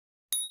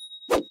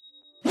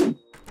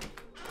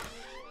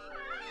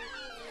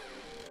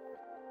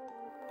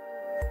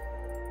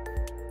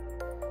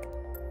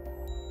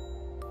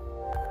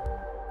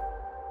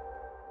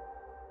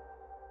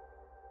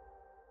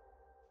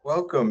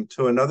Welcome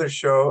to another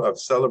show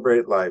of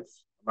Celebrate Life.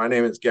 My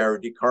name is Gary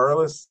D.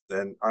 Carolis,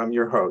 and I'm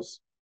your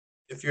host.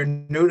 If you're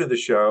new to the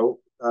show,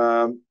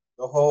 the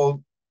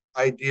whole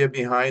idea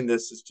behind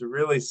this is to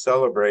really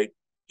celebrate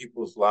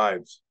people's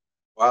lives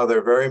while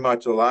they're very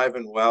much alive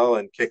and well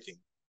and kicking.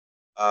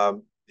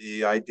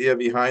 The idea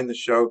behind the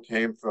show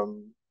came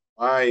from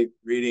my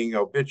reading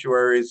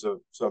obituaries of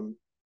some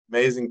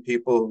amazing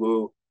people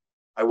who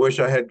I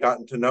wish I had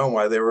gotten to know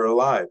while they were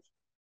alive.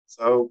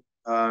 So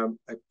I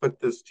put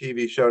this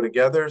TV show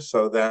together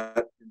so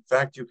that, in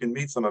fact, you can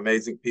meet some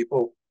amazing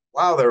people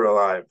while they're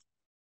alive.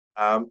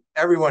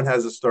 Everyone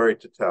has a story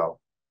to tell,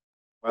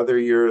 whether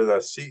you're the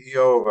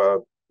CEO of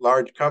a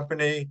large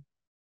company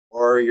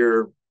or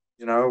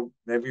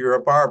maybe you're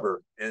a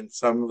barber in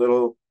some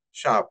little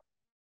shop.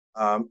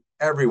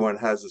 Everyone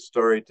has a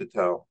story to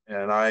tell.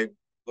 And I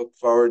look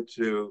forward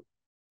to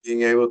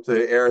being able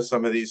to air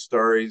some of these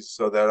stories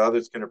so that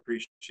others can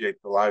appreciate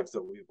the lives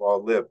that we've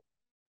all lived.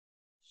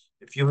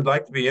 If you would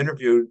like to be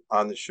interviewed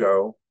on the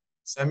show,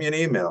 send me an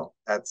email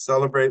at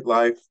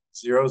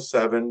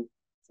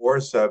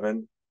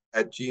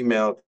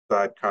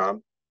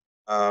celebratelif0747@gmail.com.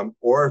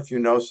 Or if you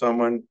know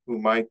someone who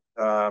might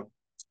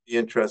be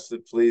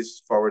interested,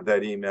 please forward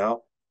that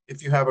email.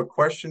 If you have a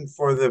question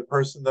for the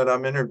person that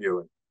I'm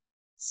interviewing,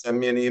 send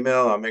me an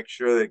email. I'll make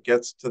sure that it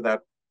gets to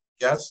that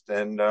guest,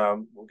 and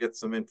we'll get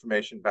some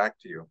information back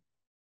to you.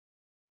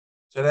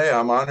 Today,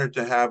 I'm honored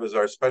to have as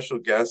our special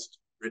guest,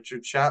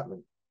 Richard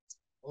Shattman.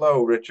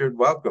 Hello, Richard.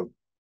 Welcome.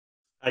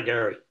 Hi,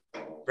 Gary.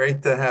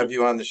 Great to have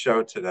you on the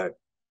show today.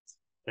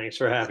 Thanks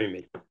for having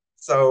me.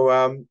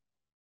 So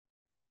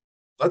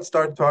let's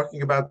start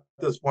talking about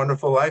this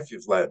wonderful life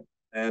you've led.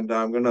 And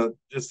I'm going to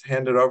just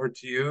hand it over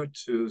to you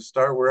to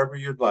start wherever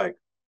you'd like.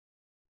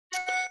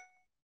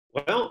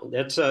 Well,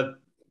 that's a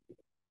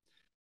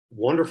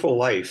wonderful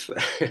life.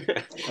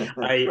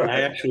 I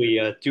actually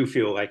do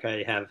feel like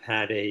I have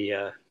had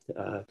a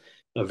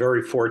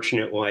very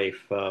fortunate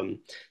life.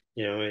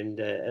 And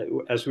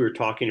as we were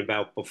talking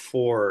about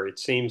before, it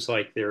seems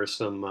like there are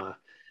some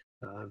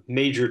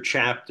major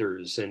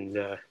chapters, and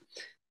the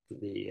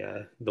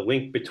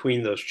link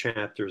between those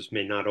chapters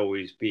may not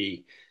always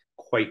be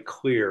quite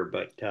clear.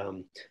 But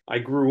I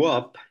grew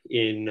up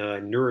in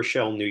New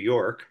Rochelle, New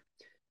York,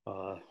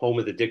 home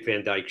of the Dick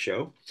Van Dyke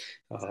Show,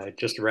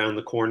 just around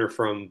the corner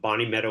from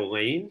Bonnie Meadow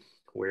Lane,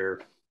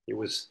 where it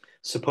was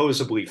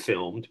supposedly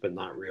filmed, but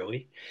not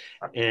really.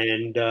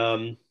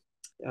 And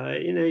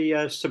in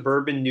a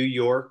suburban New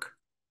York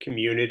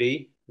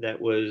community that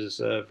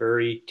was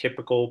very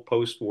typical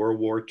post-World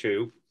War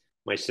II.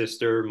 My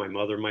sister, my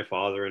mother, my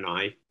father, and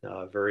I,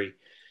 very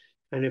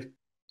kind of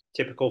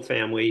typical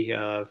family,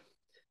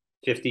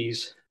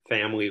 50s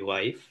family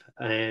life.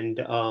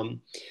 And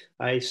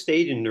I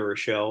stayed in New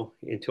Rochelle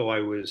until I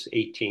was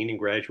 18 and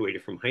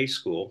graduated from high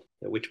school,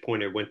 at which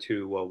point I went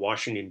to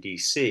Washington,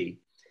 D.C.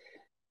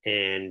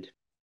 And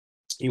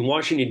in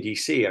Washington,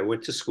 D.C., I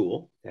went to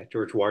school at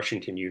George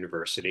Washington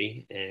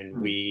University,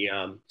 and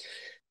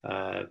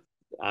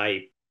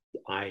I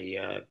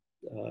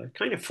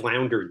kind of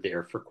floundered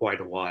there for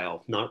quite a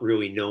while, not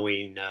really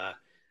knowing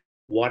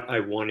what I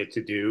wanted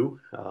to do.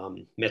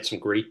 Met some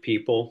great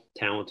people,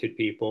 talented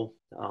people,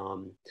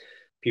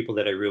 people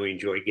that I really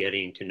enjoyed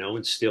getting to know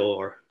and still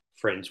are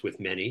friends with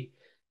many.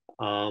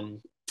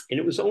 And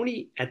it was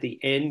only at the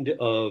end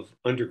of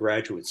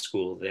undergraduate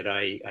school that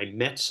I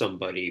met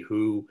somebody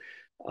who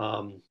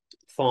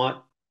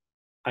thought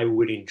I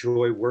would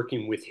enjoy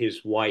working with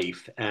his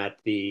wife at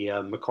the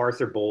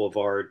MacArthur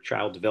Boulevard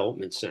Child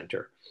Development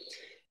Center.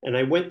 And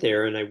I went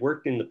there and I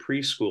worked in the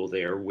preschool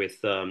there with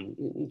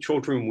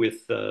children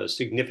with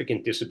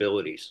significant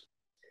disabilities.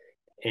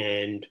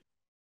 And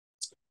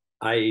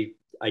I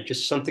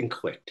just, something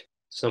clicked.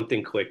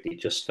 Something clicked.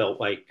 It just felt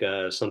like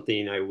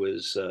something I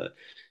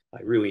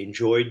really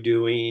enjoyed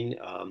doing.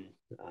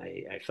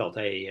 I felt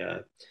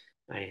I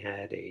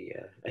had a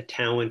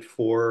talent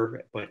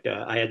for, but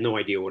I had no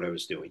idea what I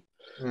was doing.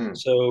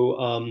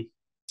 So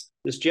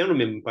this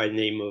gentleman by the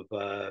name of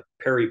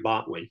Perry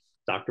Botwin,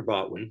 Dr.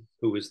 Botwin,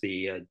 who was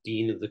the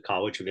Dean of the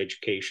College of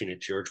Education at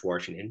George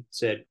Washington,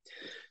 said,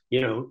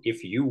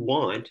 if you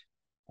want,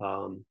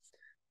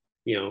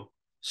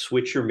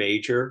 switch your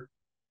major,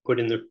 put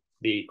in the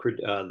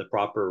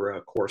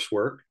proper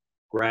coursework,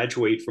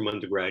 graduate from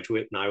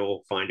undergraduate, and I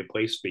will find a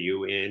place for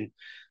you in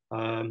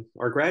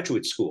our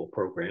graduate school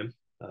program,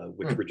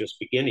 which we're just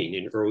beginning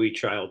in early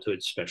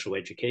childhood special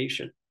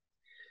education.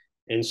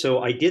 And so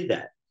I did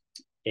that.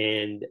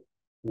 And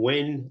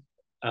when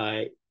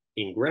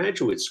in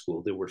graduate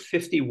school, there were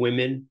 50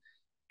 women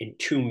and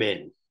 2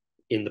 men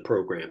in the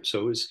program.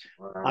 So it was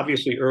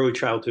obviously early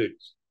childhood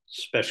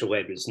special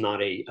ed is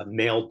not a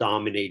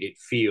male-dominated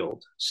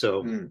field.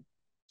 So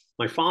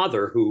my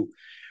father, who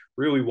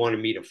really wanted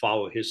me to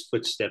follow his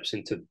footsteps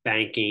into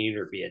banking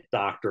or be a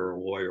doctor or a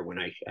lawyer, when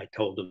I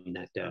told him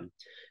that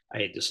I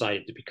had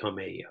decided to become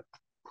a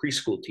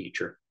preschool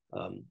teacher,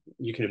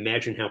 you can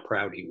imagine how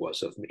proud he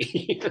was of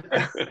me.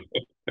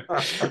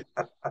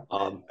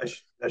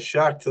 A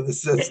shock to the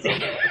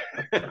system.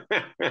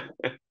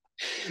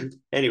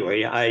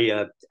 Anyway,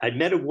 I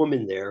met a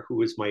woman there who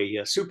was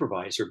my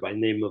supervisor by the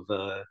name of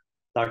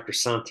Dr.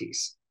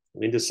 Santis,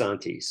 Linda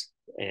Santis,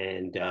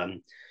 and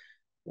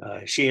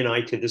she and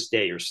I to this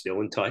day are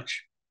still in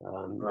touch.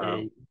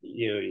 Wow.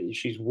 And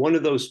she's one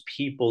of those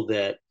people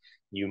that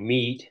you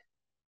meet,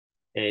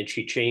 and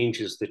she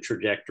changes the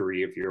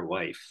trajectory of your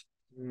life.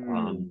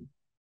 Um,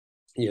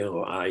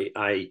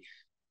 Mm.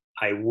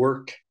 I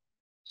worked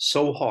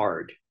so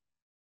hard,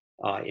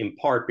 in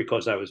part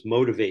because I was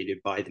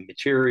motivated by the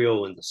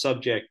material and the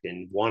subject,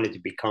 and wanted to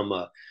become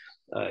a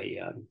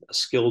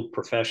skilled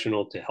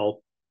professional to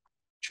help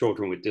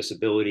children with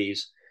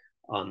disabilities,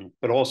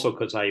 but also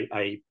because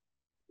I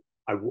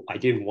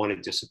didn't want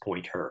to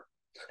disappoint her.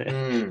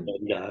 Mm.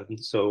 And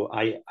so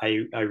I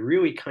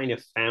really kind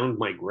of found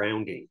my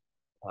grounding,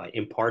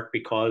 in part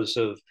because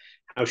of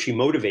how she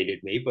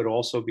motivated me, but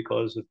also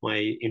because of my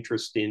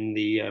interest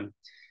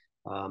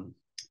um,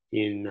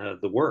 in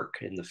the work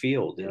in the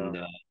field, Yeah. and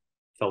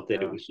felt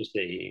that it Yeah. was just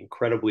a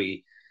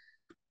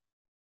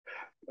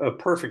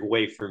perfect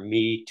way for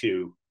me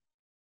to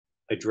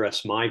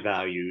address my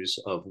values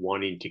of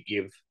wanting to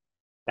give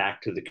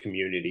back to the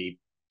community,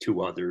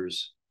 to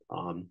others. I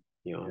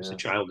was a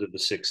Yes. child of the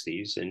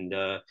 '60s, and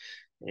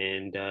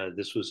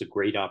this was a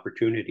great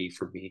opportunity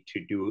for me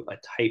to do a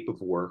type of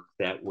work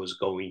that was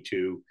going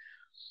to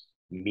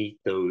meet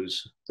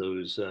those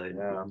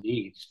Yeah.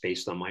 needs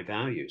based on my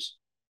values.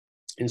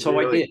 And so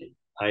I Really. did.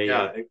 I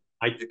Yeah.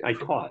 uh, I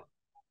taught.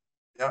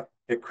 Yeah.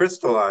 It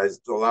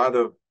crystallized a lot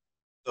of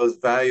those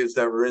values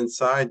that were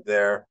inside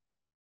there,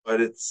 but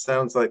it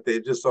sounds like they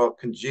just all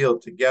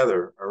congealed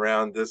together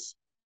around this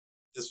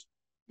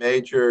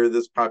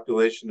this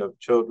population of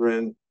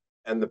children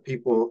and the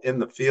people in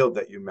the field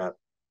that you met.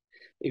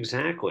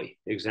 Exactly,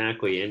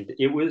 exactly, and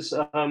it was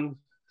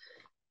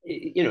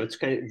it's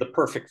kind of the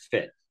perfect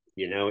fit.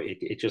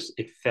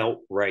 It felt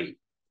right,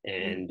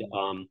 and Mm-hmm.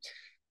 um,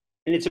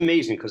 and it's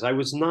amazing because I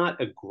was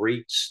not a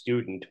great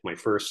student my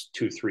first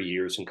 2 3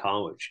 years in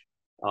college,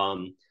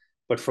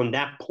 but from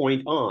that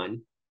point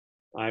on,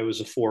 I was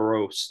a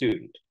 4.0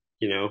 student.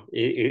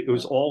 It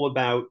was Yeah. all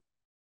about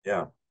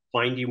Yeah.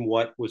 finding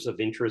what was of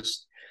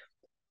interest,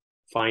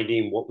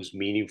 finding what was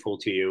meaningful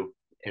to you,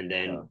 and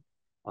Yeah.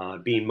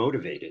 then being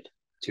motivated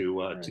to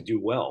Right. do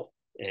well.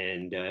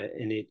 And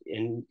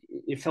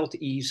it felt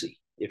easy.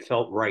 It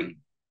felt right.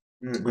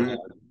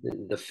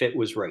 Mm-hmm. The fit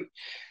was right.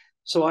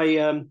 So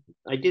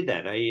I did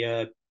that.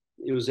 I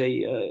it was a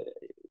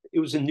it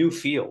was a new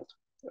field,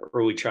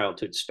 early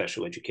childhood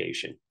special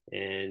education,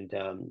 and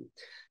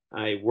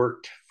I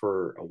worked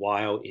for a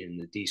while in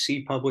the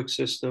DC public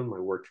system. I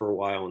worked for a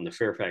while in the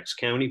Fairfax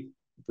County,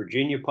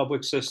 Virginia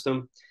public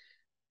system,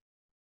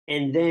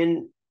 and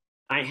then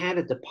I had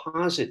a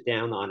deposit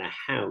down on a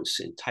house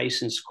in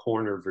Tyson's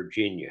Corner,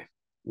 Virginia,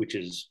 which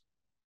is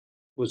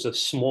was a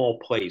small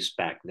place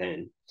back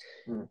then.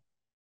 Mm.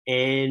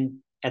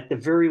 And at the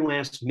very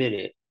last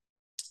minute,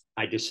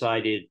 I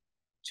decided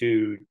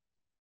to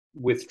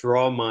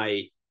withdraw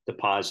my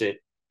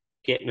deposit,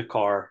 get in a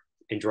car,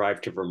 and drive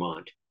to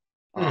Vermont,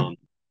 Mm. um,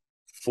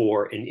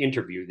 for an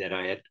interview that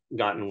I had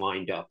gotten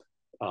lined up,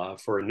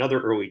 for another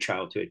early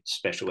childhood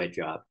special ed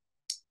job,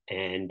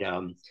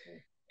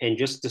 and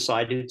just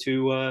decided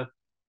to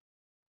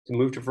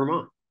move to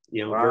Vermont.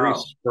 Very Wow.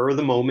 spur of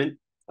the moment.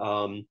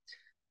 Um,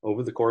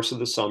 Over the course of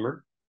the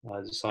summer, I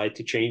decided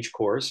to change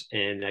course,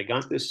 and I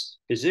got this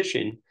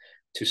position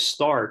to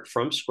start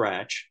from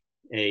scratch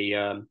a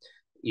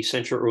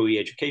essential early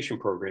education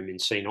program in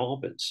St.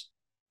 Albans.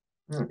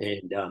 Mm.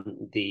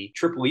 And the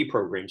Triple E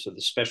programs are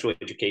the special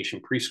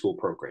education preschool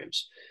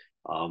programs.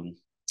 Um,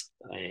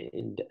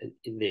 and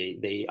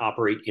they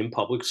operate in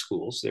public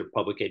schools, they're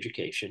public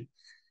education,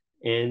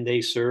 and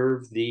they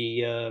serve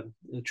the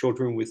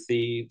children with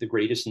the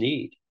greatest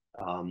need,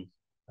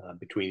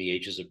 between the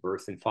ages of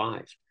birth and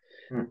 5.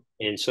 Mm.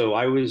 And so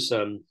I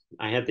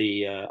had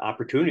the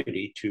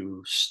opportunity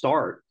to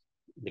start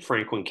the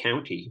Franklin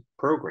County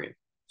program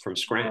from Wow.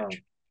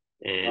 scratch.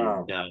 And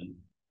Wow.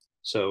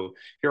 so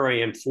here I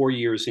am 4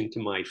 years into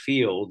my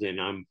field,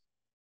 and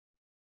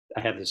I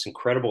have this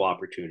incredible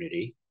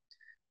opportunity,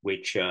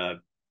 which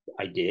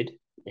I did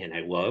and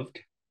I loved,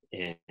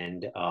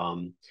 and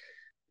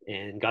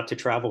and got to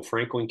travel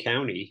Franklin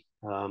County,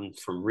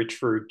 from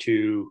Richford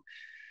to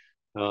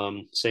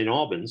St.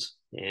 Albans,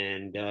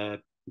 and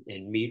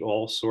meet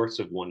all sorts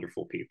of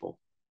wonderful people.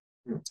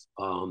 Mm.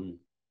 Um,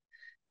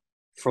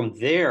 from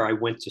there, I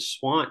went to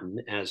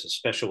Swanton as a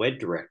special ed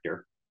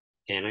director,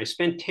 and I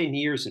spent 10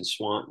 years in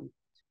Swanton,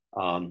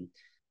 um,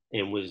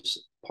 and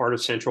was part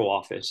of central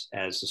office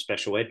as a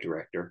special ed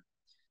director,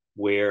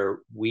 where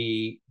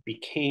we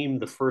became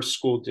the first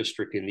school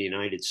district in the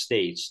United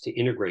States to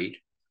integrate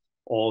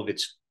all of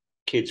its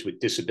kids with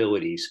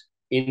disabilities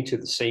into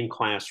the same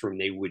classroom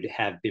they would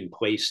have been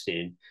placed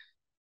in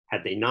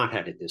had they not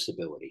had a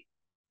disability.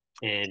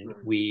 And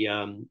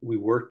Mm. we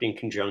worked in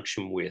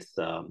conjunction with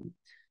the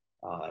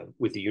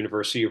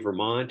University of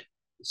Vermont,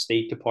 the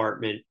State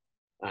Department,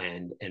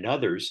 and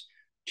others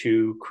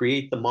to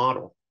create the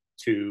model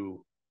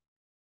to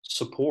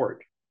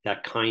support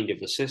that kind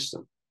of a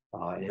system.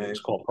 and it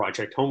was called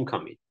Project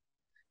Homecoming.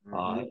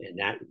 And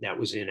that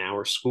was in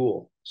our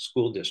school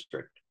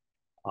district.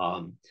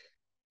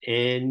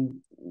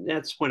 And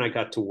that's when I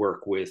got to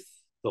work with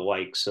the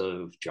likes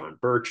of John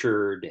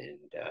Burchard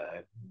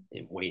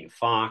and Wayne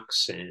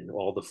Fox and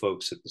all the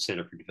folks at the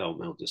Center for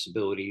Developmental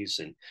Disabilities.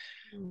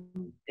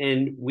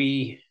 And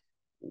we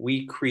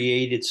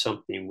created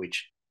something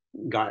which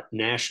got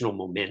national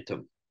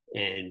momentum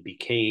and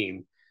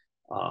became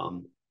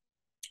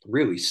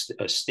really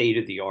a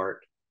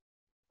state-of-the-art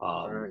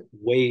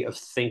way of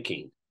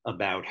thinking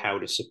about how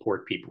to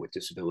support people with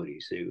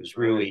disabilities. It was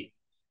really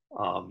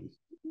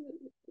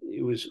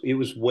it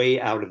was way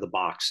out of the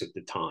box at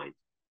the time.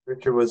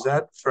 Richard, was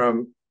that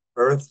from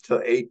birth to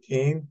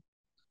 18?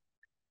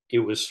 It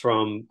was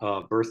from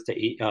birth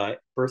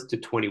to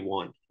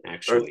 21,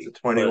 actually. Birth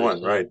to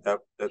 21, right?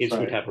 That's kids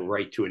would have a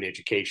right to an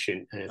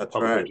education,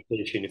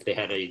 education, if they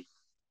had a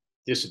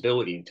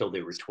disability until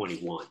they were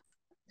 21.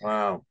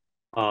 Wow.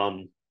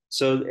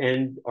 So,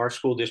 and our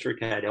school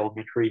district had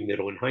elementary,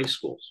 middle, and high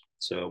schools.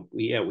 So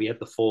we had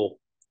the full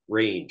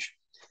range.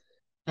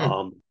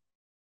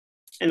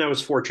 And I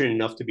was fortunate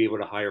enough to be able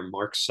to hire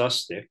Mark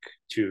Sustick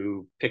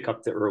to pick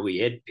up the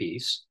early ed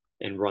piece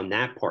and run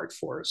that part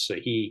for us. So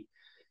he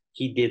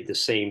did the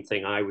same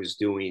thing I was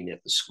doing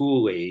at the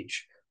school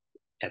age,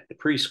 at the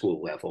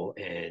preschool level,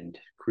 and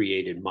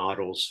created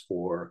models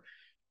for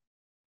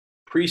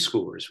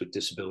preschoolers with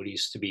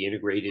disabilities to be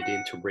integrated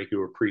into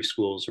regular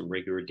preschools and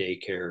regular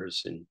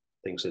daycares and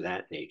things of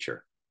that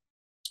nature.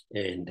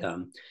 And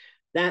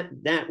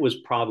that was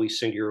probably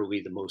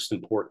singularly the most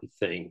important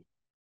thing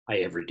I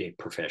ever did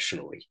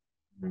professionally,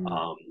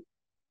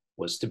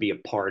 was to be a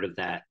part of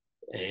that.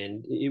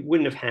 And it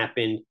wouldn't have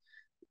happened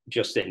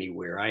just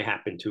anywhere. I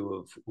happened to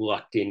have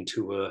lucked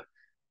into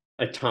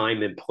a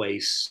time and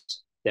place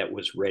that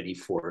was ready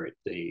for it.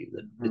 The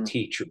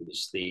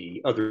teachers,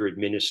 the other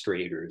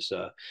administrators,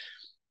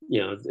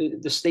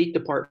 the State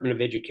Department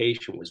of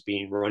Education was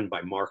being run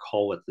by Mark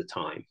Hull at the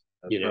time.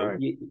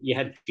 You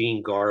had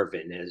Gene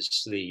Garvin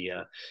as the,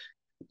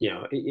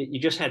 you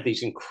just had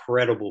these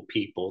incredible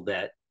people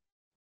that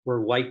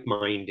were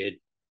like-minded,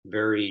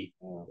 very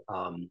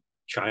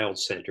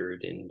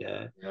child-centered,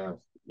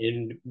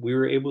 and we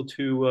were able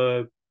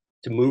to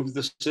move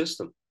the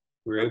system.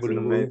 We were able to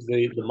move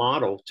the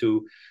model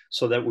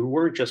so that we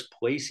weren't just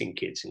placing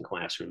kids in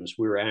classrooms.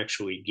 We were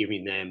actually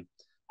giving them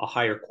a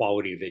higher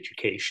quality of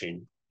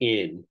education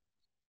in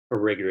a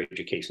regular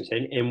education.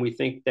 And we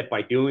think that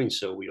by doing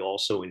so, we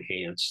also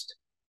enhanced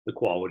the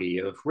quality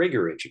of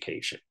regular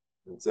education.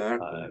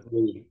 Exactly.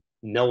 Really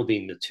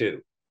melding the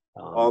two.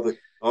 All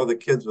the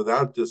kids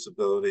without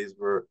disabilities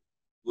were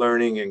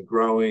learning and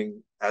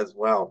growing as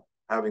well,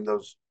 having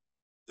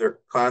their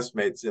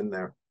classmates in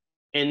there.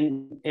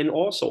 And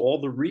also all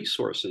the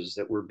resources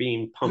that were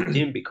being pumped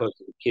in because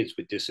of the kids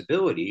with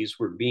disabilities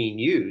were being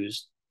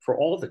used for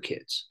all the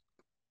kids.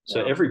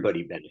 So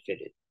everybody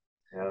benefited.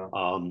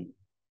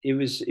 It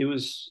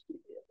was,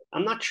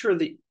 I'm not sure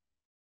that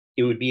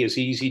it would be as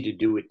easy to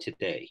do it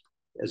today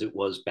as it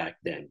was back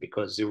then,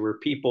 because there were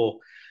people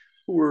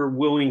who were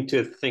willing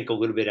to think a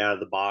little bit out of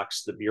the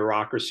box. The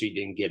bureaucracy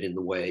didn't get in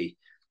the way.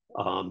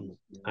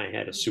 I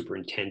had a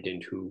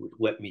superintendent who would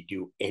let me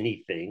do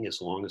anything as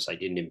long as I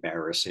didn't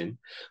embarrass him.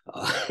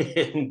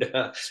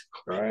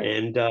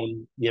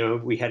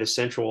 We had a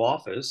central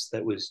office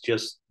that was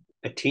just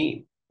a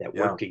team that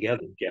worked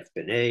together. Jeff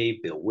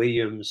Benet, Bill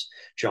Williams,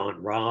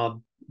 John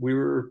Robb. We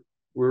were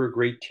a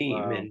great team,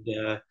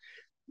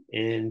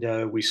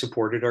 and we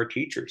supported our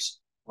teachers.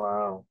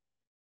 Wow.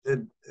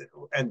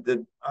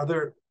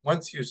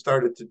 Once you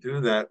started to do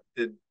that,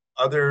 did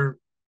other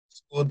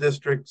school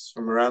districts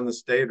from around the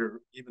state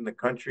or even the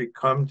country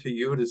come to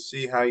you to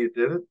see how you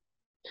did it?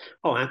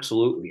 Oh,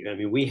 absolutely. I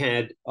mean, we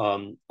had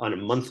on a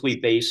monthly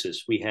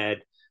basis, we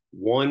had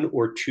 1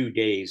 or 2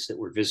 days that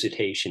were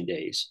visitation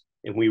days,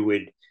 and we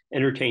would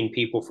entertain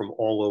people from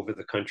all over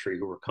the country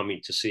who were coming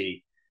to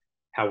see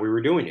how we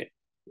were doing it.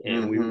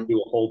 And we would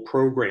do a whole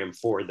program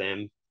for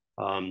them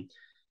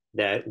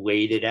that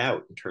laid it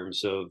out in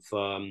terms of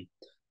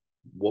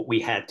what we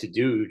had to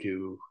do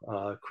to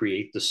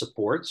create the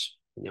supports.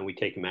 And then we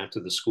take them out to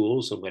the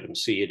schools and let them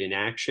see it in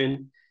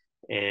action.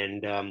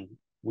 And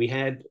we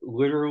had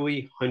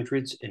literally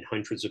hundreds and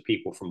hundreds of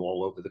people from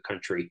all over the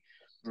country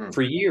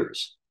for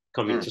years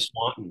coming to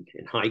Swanton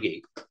and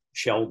Highgate,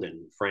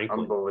 Sheldon,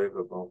 Franklin.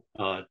 Unbelievable.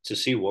 To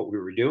see what we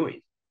were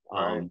doing.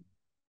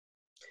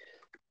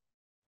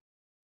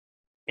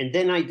 And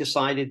then I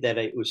decided that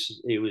it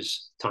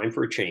was time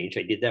for a change.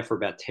 I did that for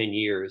about 10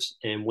 years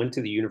and went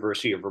to the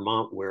University of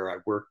Vermont, where I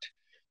worked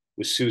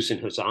with Susan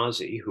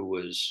Hazazi, who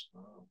was,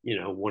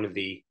 one of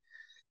the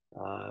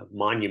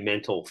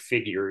monumental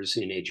figures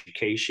in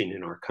education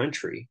in our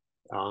country,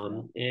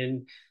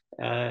 and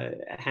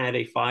had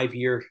a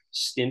 5-year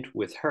stint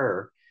with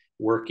her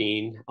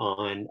working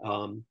on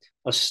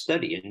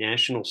a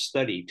national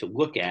study to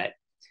look at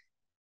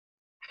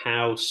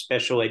how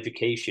special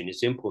education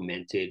is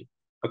implemented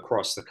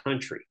across the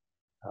country,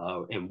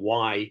 and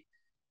why,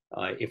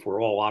 if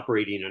we're all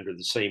operating under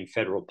the same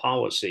federal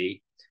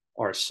policy,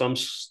 are some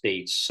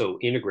states so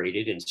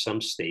integrated and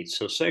some states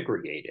so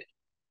segregated.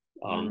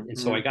 And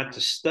so I got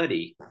to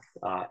study,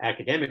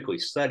 academically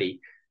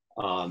study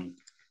um,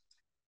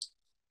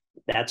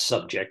 that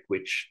subject,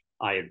 which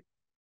I had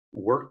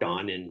worked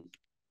on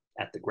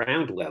at the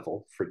ground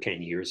level for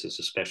 10 years as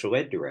a special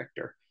ed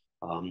director.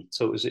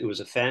 So it was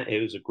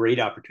a great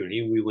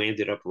opportunity. We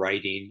landed up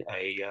writing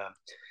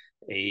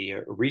a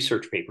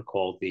research paper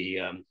called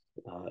a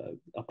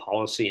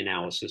policy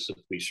analysis of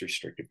least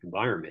restrictive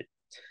environment,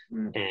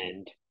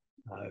 and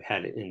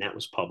and that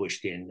was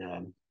published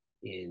in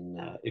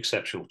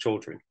Exceptional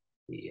Children,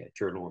 the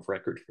Journal of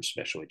Record for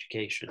Special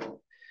Education.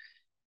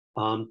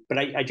 But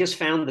I just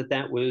found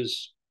that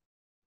was,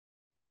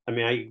 I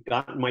mean, I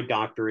got my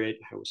doctorate.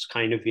 I was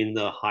kind of in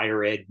the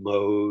higher ed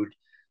mode.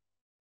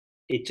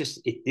 It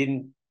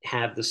didn't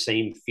have the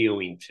same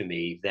feeling to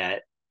me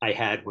that I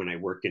had when I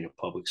worked in a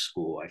public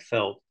school. I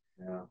felt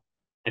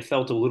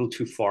a little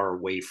too far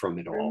away from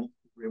it all.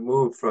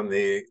 Removed from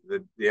the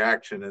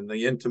action and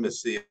the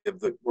intimacy of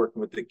the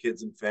working with the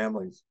kids and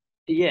families.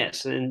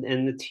 Yes, and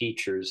the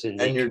teachers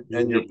and your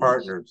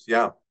partners.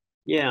 Yeah,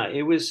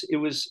 it was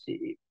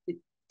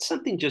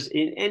something just,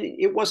 and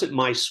it wasn't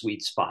my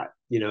sweet spot.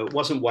 It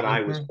wasn't what I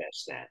was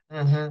best at.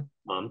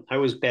 I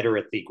was better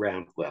at the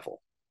ground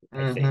level,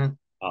 I think.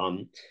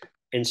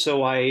 And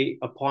so I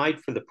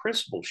applied for the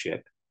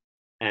principalship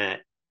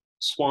at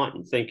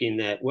Swanton, thinking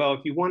that, well,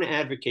 if you want to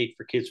advocate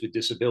for kids with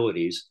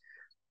disabilities,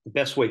 the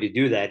best way to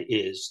do that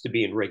is to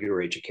be in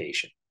regular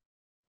education,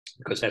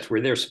 because that's where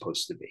they're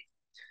supposed to be.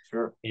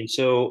 Sure. And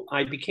so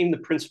I became the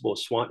principal of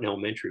Swanton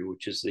Elementary,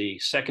 which is the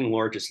second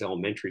largest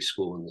elementary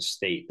school in the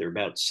state.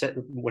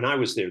 When I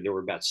was there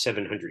were about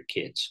 700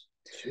 kids.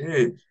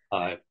 And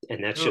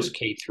that's just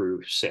K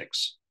through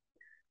 6.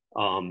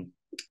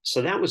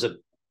 So that was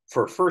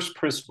for a first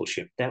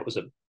principalship, that was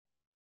a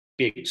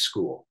big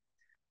school.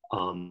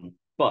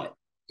 But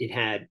it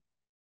had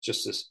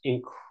just this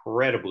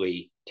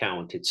incredibly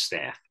talented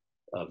staff,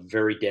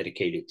 very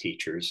dedicated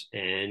teachers,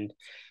 and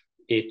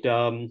it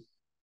was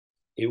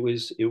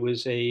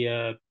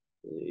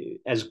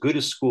as good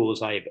a school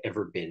as I have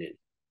ever been in.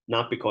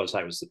 Not because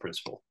I was the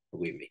principal,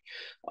 believe me.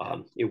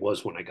 It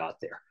was when I got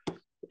there,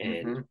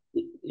 and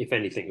if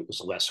anything, it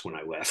was less when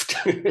I left.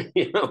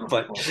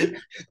 But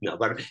no,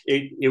 but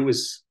it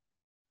was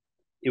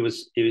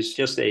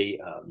just a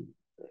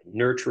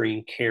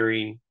nurturing,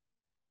 caring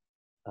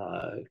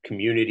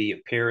community of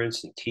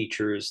parents and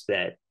teachers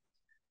that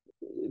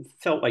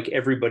felt like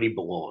everybody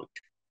belonged.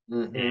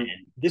 And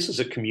this is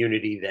a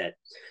community that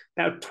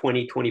about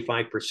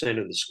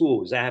 25% of the school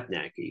was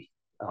Abnaki.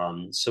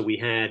 So we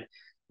had,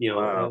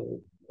 a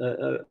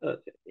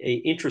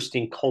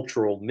interesting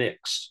cultural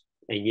mix.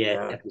 And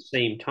yet at the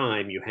same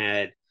time, you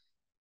had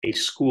a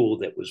school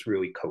that was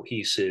really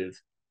cohesive.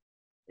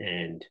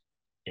 And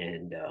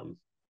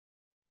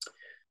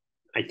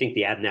I think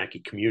the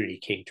Abnaki community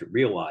came to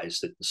realize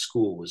that the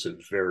school was a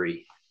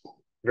very,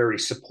 very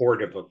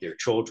supportive of their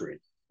children.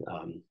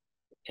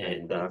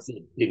 And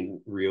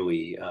didn't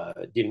really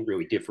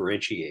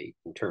differentiate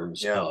in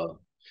terms of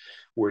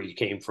where you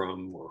came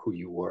from or who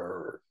you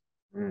were,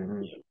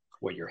 or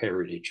what your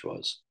heritage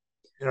was.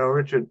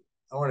 Richard,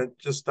 I want to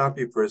just stop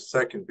you for a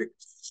second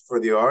for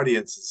the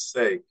audience's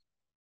sake.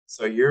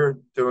 So you're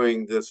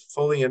doing this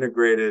fully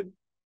integrated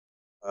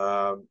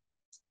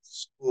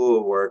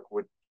school work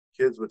with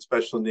kids with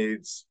special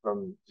needs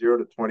from 0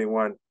 to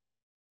 21.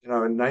 In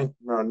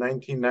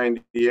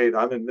 1998,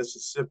 I'm in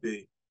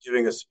Mississippi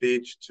giving a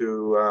speech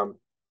to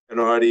an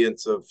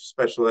audience of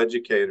special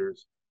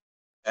educators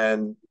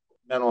and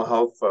mental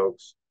health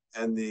folks.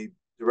 And the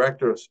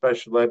director of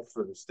special ed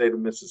for the state of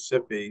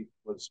Mississippi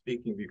was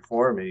speaking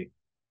before me.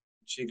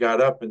 She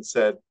got up and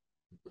said,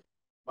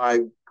 my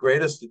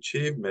greatest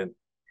achievement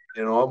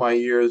in all my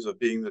years of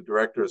being the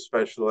director of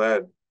special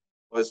ed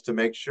was to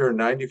make sure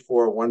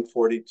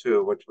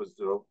 94-142, which was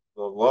the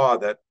law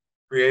that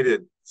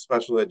created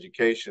special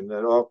education,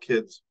 that all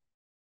kids,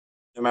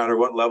 no matter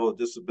what level of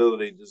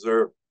disability,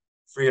 deserve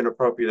free and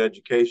appropriate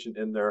education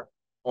in their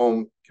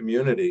home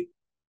community.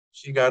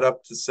 She got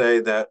up to say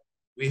that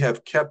we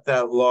have kept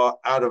that law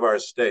out of our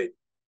state.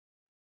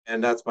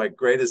 And that's my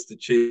greatest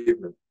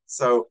achievement.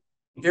 So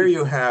here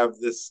you have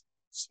this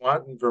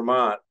Swanton,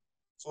 Vermont,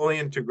 fully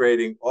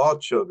integrating all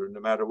children, no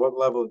matter what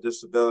level of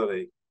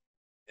disability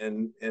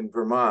in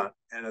Vermont.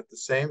 And at the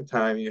same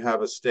time, you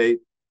have a state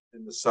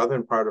in the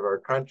southern part of our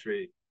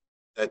country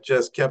that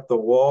just kept the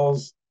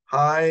walls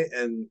high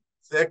and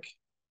thick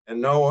and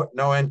no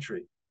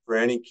entry for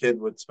any kid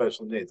with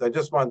special needs. I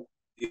just want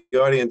the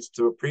audience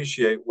to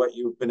appreciate what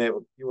you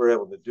were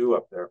able to do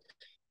up there.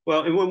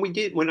 Well, and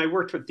when I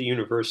worked with the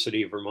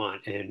University of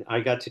Vermont, and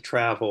I got to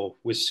travel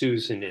with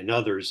Susan and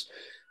others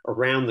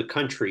around the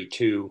country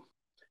to,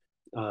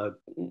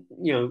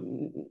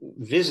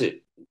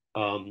 visit.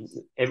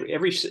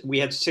 We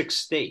had 6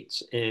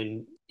 states,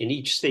 and in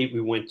each state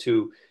we went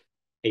to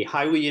a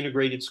highly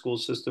integrated school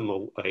system,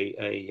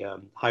 a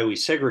highly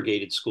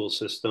segregated school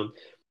system,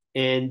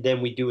 and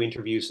then we do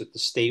interviews at the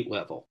state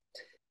level.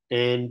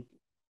 And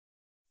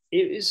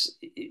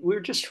we were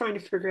just trying to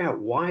figure out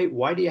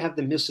why do you have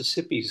the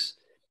Mississippis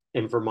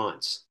and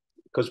Vermonts?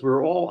 Because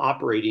we're all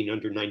operating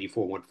under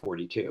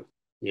 94-142.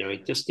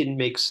 It just didn't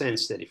make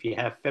sense that if you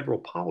have federal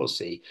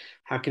policy,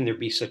 how can there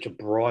be such a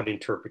broad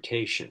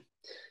interpretation?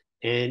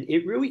 And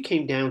it really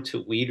came down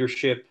to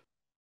leadership.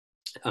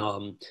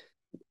 Um,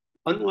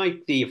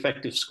 Unlike the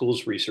effective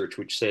schools research,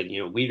 which said,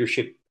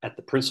 leadership at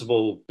the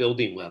principal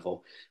building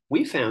level,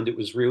 we found it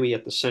was really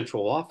at the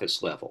central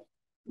office level.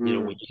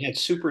 When you had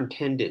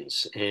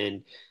superintendents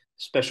and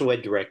special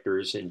ed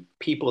directors and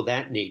people of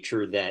that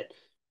nature that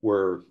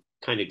were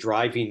kind of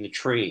driving the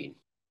train,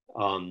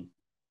 um,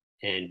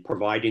 and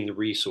providing the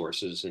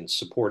resources and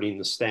supporting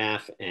the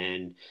staff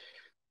and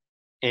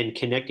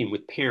connecting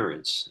with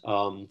parents,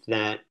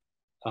 that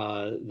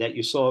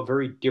you saw a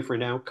very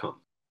different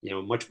outcome,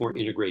 much more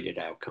integrated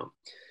outcome.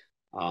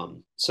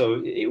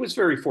 So it was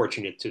very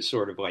fortunate to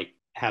sort of like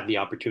have the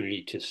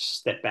opportunity to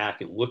step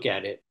back and look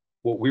at it,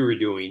 what we were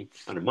doing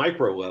on a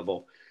micro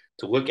level,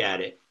 to look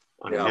at it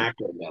on a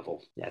macro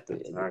level at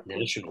the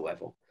national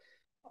level.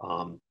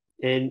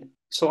 And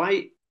so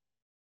I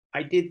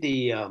did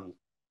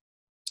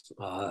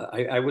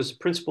I was a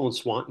principal in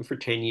Swanton for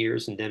 10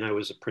 years, and then I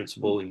was a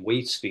principal in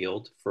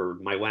Waitsfield for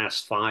my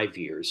last 5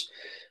 years.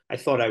 I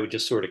thought I would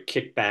just sort of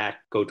kick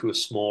back, go to a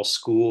small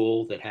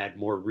school that had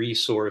more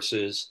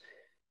resources.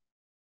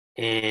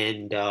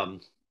 And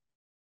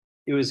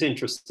it was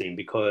interesting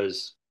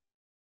because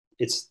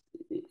it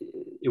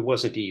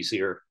wasn't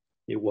easier.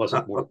 It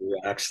wasn't more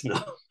relaxed.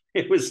 No,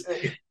 it was,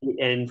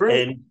 and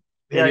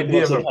the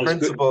idea of a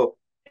principal,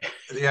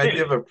 the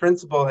idea of a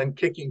principal and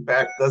kicking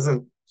back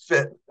doesn't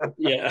fit.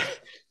 Yeah,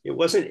 it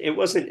wasn't,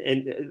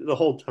 and the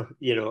whole time,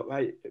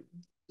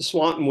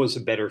 Swanton was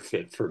a better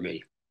fit for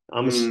me.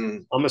 I'm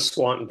a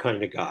Swanton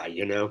kind of guy,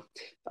 it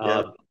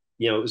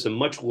was a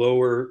much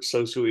lower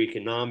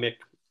socioeconomic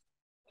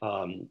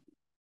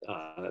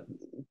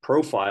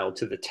profile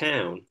to the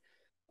town.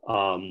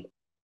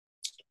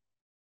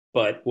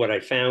 But what I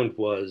found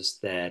was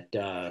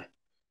that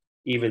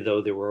even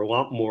though there were a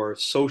lot more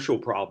social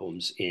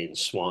problems in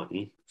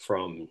Swanton,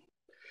 from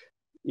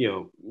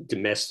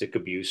domestic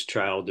abuse,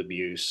 child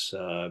abuse,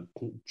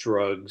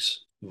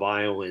 drugs,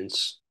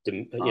 violence,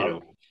 things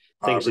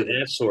of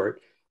that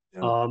sort.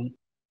 Yeah.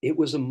 It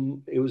was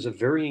a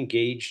very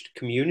engaged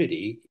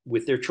community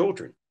with their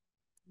children,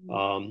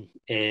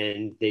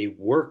 and they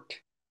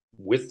worked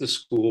with the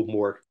school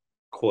more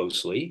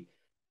closely,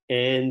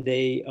 and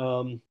they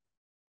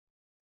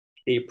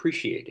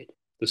appreciated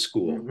the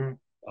school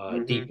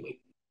deeply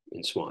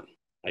in Swanton,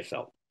 I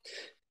felt.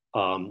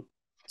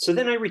 So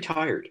then I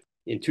retired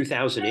in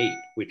 2008,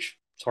 which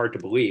is hard to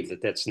believe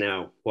that that's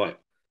now what?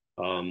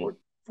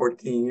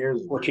 14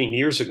 years. 14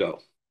 years ago.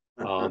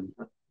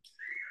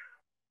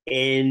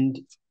 And,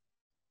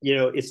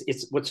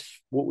 what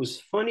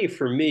was funny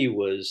for me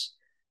was,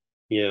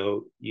 I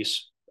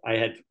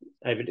had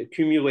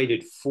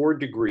accumulated 4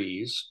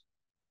 degrees,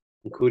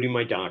 including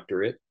my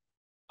doctorate.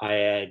 I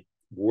had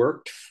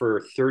worked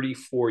for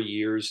 34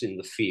 years in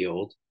the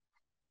field.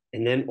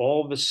 And then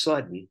all of a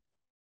sudden,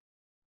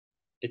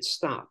 it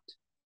stopped.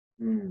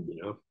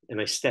 And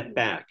I stepped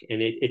back,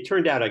 and it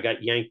turned out I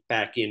got yanked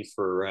back in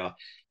for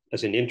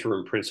as an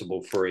interim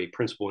principal for a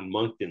principal in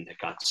Moncton that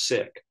got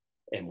sick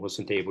and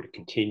wasn't able to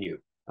continue.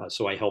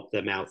 So I helped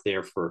them out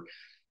there for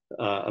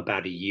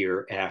about a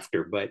year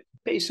after, but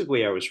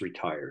basically I was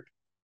retired.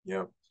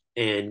 Yeah.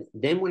 And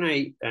then when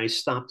I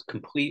stopped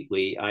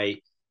completely,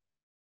 I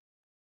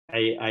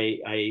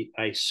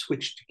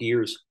switched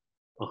gears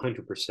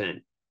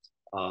 100%.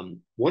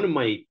 One of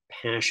my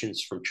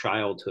passions from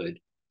childhood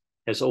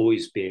has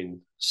always been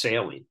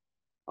sailing.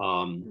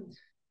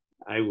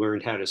 I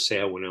learned how to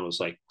sail when I was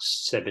like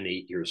 7,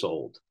 8 years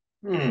old.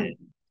 And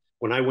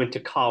when I went to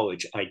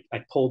college,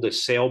 I pulled a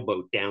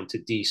sailboat down to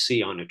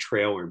DC on a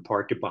trailer and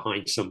parked it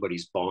behind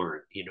somebody's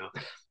barn.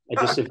 I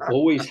just have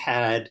always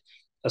had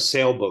a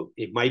sailboat.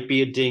 It might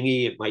be a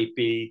dinghy, it might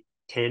be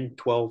 10,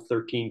 12,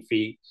 13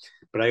 feet,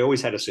 but I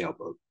always had a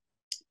sailboat.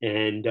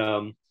 And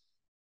then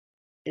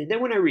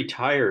when I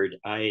retired,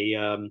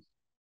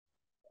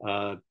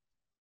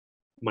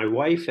 my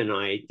wife and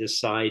I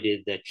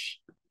decided that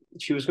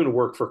she was going to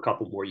work for a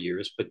couple more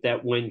years, but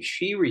that when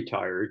she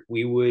retired,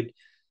 we would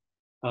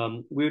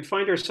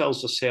find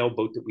ourselves a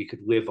sailboat that we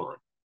could live on,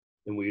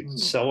 and we would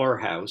sell our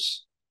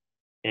house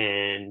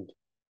and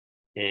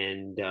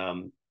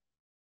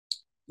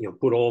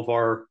put all of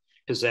our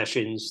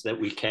possessions that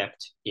we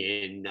kept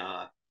in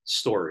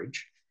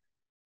storage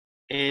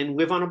and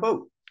live on a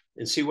boat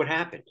and see what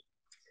happened.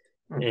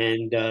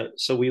 And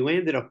so we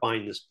landed up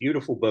buying this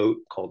beautiful boat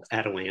called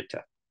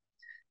Atalanta,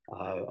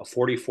 a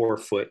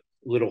 44-foot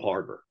little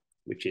harbor,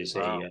 which is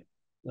a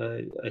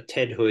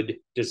Ted Hood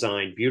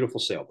designed, beautiful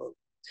sailboat.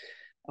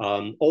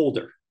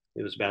 Older.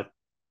 It was about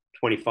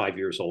 25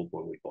 years old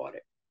when we bought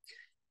it.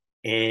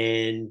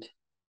 And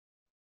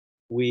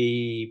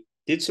we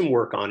did some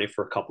work on it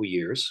for a couple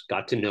years,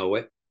 got to know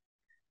it,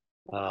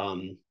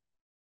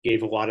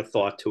 gave a lot of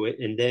thought to it.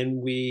 And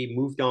then we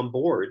moved on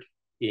board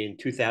in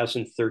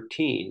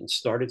 2013 and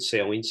started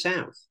sailing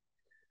south.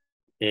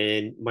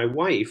 And my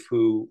wife,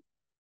 who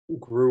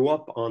grew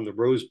up on the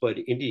Rosebud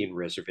Indian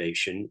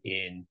Reservation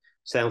in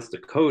South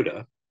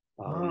Dakota,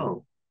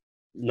 Oh,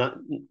 not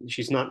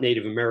she's not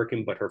Native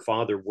American, but her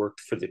father worked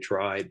for the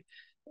tribe,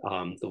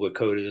 the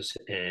Lakotas,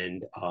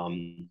 and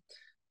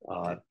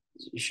uh,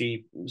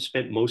 she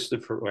spent most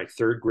of her like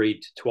third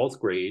grade to 12th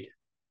grade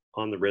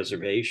on the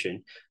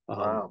reservation.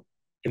 wow.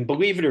 And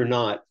believe it or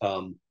not,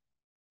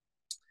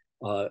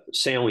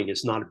 sailing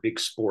is not a big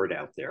sport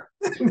out there.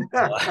 Uh,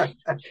 I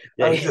was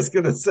they, just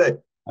going to say,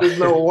 there's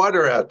no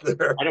water out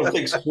there. I don't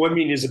think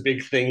swimming is a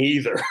big thing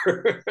either,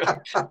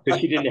 because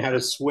she didn't know how to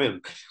swim.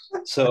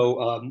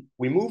 So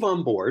we move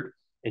on board,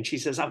 and she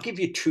says, "I'll give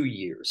you 2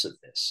 years of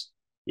this.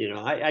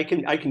 I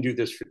can do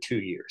this for 2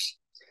 years."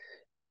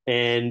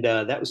 And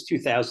that was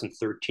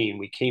 2013.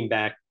 We came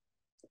back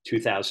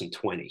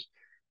 2020,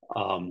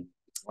 and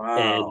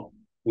Wow.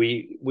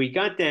 we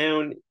got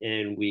down,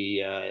 and we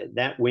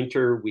that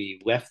winter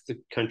we left the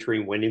country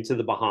and went into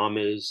the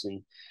Bahamas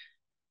and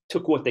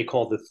took what they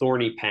call the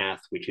thorny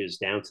path, which is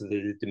down to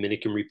the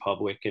Dominican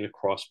Republic and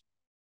across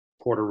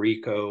Puerto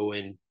Rico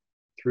and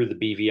through the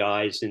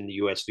BVIs and the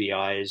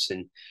USVIs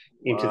and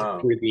into the Wow.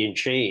 Caribbean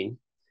chain,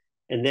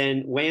 and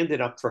then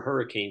landed up for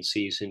hurricane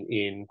season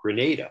in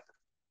Grenada,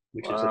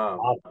 which is at the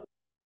Wow. bottom.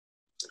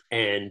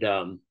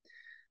 And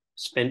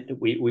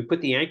we put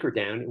the anchor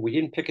down, and we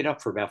didn't pick it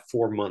up for about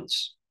 4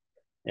 months,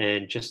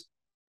 and just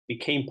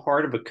became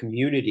part of a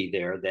community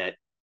there that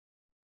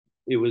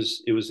it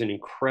was an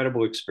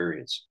incredible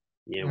experience.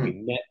 We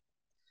Hmm. met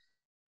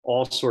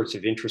all sorts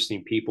of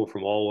interesting people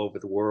from all over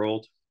the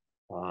world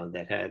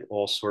that had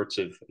all sorts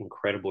of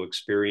incredible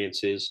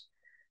experiences.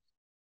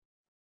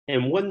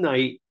 And one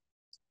night,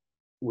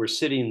 we're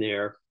sitting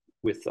there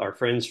with our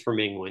friends from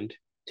England,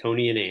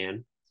 Tony and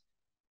Ann,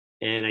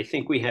 and I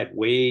think we had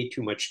way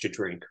too much to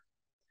drink.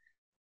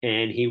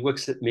 And he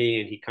looks at me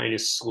and he kind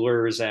of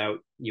slurs out,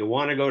 "You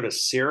want to go to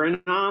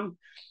Suriname?"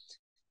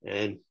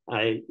 And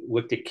I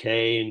looked at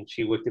Kay and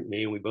she looked at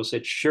me and we both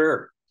said,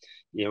 "Sure."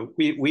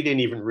 We didn't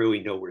even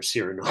really know where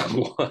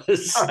Suriname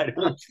was, I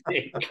don't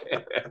think.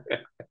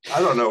 I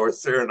don't know where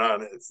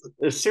Suriname is.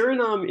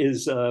 Suriname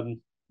is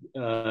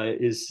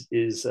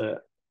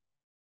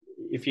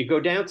if you go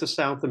down to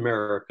South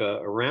America,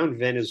 around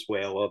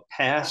Venezuela,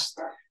 past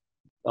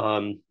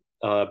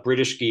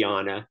British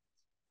Guiana,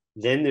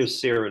 then there's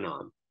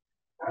Suriname,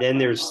 then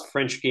there's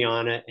French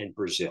Guiana and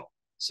Brazil.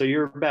 So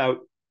you're about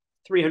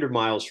 300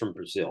 miles from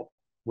Brazil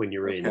when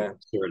you're in Okay.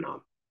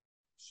 Suriname.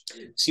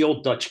 It's the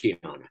old Dutch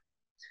Guiana.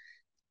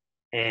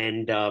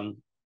 And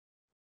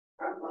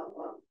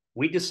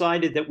we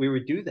decided that we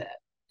would do that.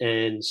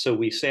 And so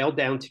we sailed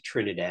down to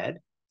Trinidad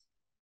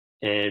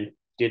and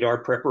did our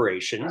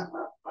preparation,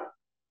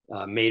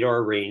 made our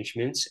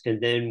arrangements,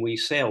 and then we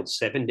sailed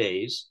 7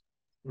 days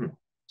Hmm.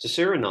 to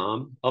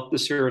Suriname, up the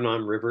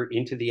Suriname River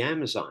into the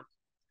Amazon.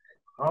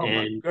 Oh my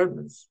And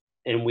goodness.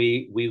 and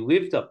we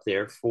lived up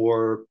there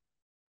for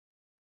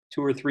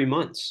 2 or 3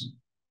 months,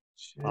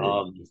 Gee.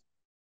 um,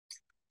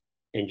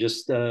 and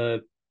just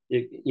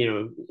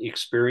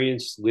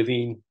experienced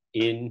living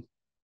in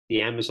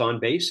the Amazon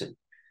basin.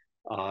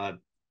 Uh,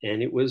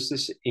 and it was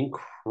this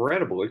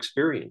incredible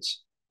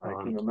experience, I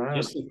can just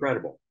imagine.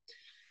 incredible.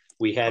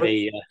 We had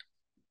What?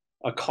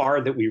 a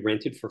car that we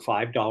rented for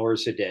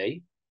 $5 a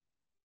day,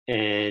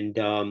 and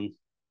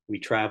we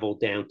traveled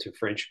down to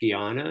French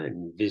Guiana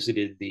and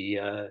visited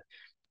the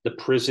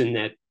prison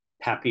that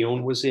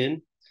Papillon was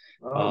in.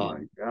 Oh my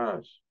Um,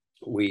 gosh.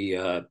 we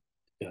uh,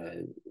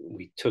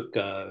 we took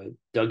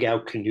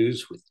dugout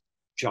canoes with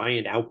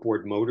giant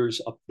outboard motors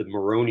up the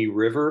Moroni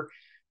River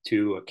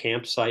to a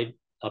campsite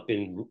up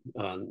in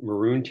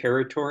Maroon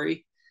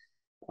territory.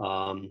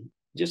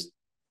 Just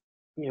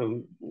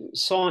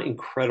saw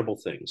incredible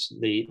things.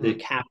 The Hmm.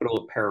 capital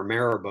of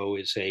Paramaribo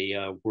is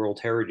a World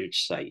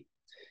Heritage Site.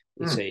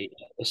 It's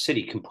Hmm. a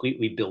city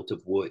completely built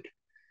of wood.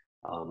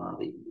 Wow.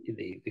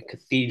 The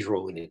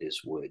cathedral in it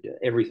is wood.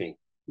 Everything,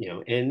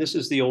 and this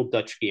is the old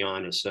Dutch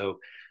Guiana, so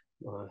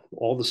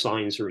all the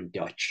signs are in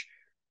Dutch.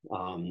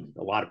 A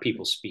lot of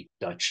people speak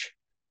Dutch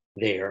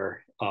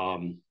there,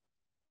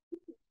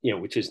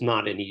 which is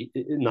not a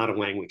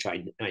language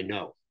I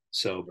know.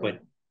 So,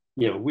 but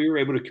Right. we were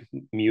able to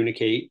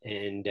communicate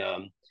and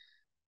uh,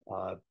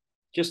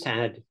 just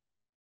had.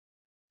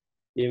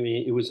 I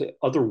mean, it was an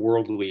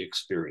otherworldly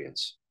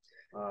experience.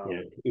 Wow.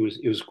 It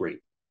was great.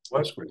 It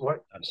was great.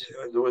 What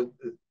was,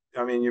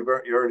 I mean, you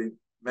already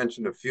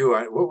mentioned a few.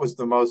 What was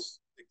the most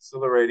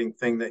exhilarating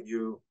thing that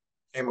you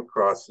came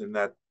across in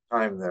that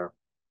time there?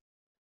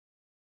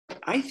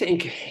 I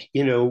think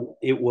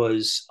it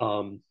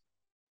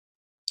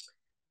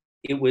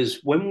was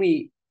when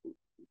we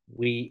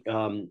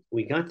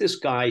got this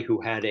guy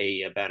who had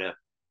about a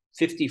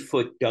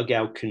 50-foot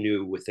dugout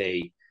canoe with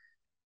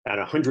about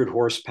 100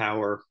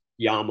 horsepower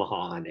Yamaha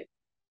on it,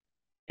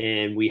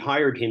 and we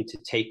hired him to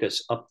take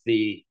us up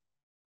the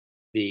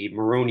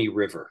Moroni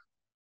River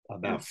Hmm.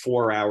 about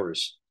 4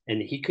 hours,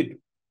 and he could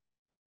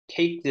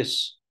take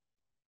this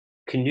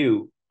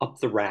canoe up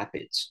the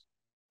rapids,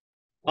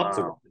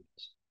 Wow.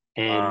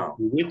 and Wow.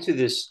 we went to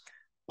this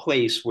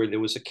place where there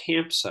was a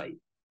campsite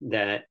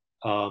that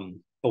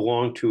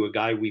belonged to a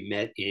guy we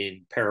met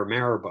in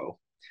Paramaribo,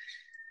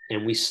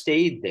 and we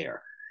stayed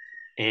there.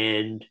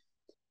 And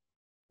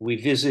we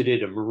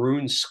visited a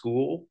maroon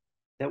school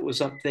that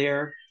was up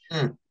there.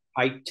 Mm.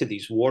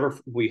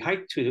 We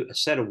hiked to a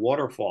set of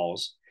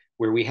waterfalls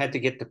where we had to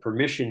get the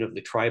permission of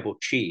the tribal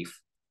chief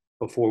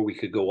before we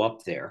could go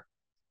up there,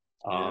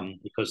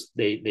 because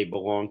they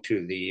belonged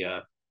to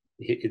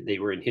they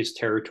were in his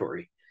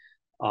territory.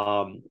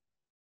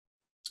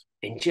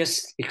 And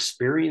just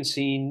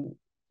experiencing,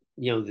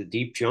 the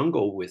deep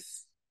jungle with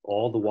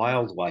all the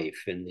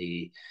wildlife and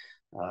the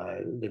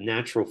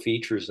natural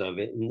features of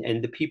it,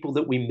 and the people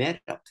that we met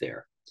up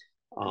there.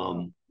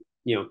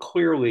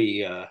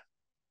 Clearly, a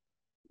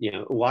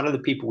lot of the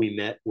people we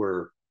met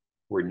were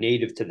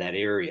native to that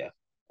area,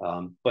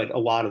 but a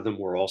lot of them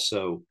were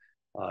also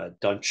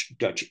Dutch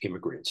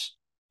immigrants.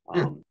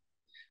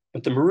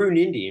 But the Maroon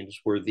Indians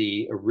were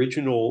the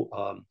original.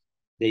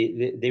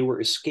 They were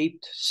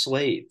escaped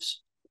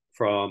slaves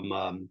from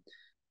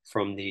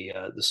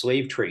the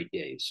slave trade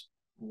days.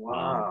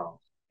 Wow.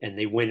 And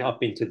they went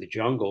up into the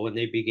jungle and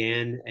they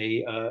began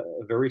a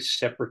very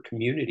separate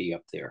community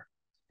up there.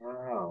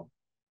 Wow.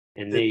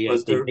 And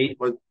was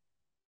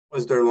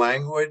their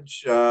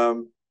language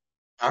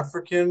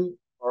African,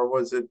 or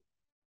was it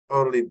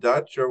totally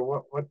Dutch, or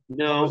what?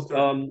 No, what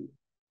was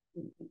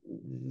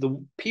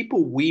the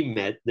people we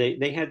met,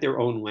 they had their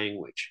own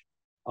language.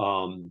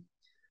 I'm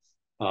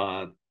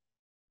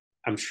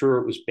sure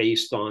it was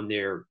based on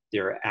their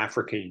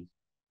African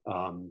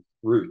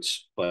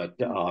roots, but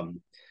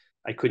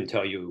I couldn't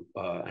tell you.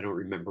 I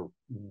don't remember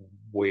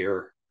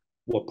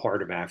what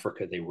part of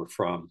Africa they were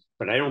from,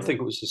 but I don't think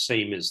it was the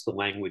same as the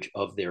language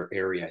of their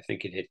area. I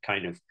think it had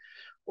kind of,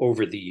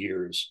 over the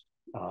years,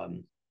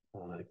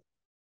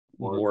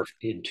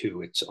 morphed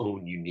into its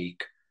own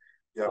unique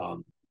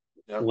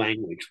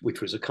language,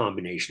 which was a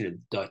combination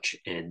of Dutch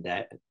and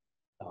that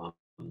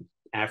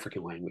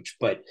African language.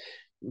 But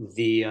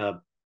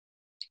the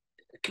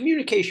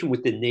communication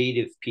with the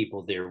native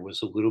people there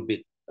was a little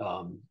bit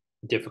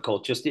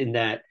difficult, just in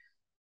that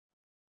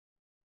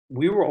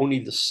we were only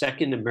the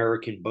second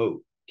American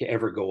boat to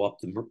ever go up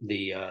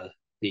the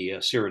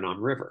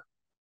Suriname River.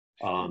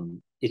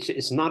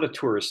 It's not a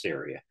tourist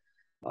area.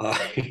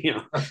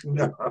 No.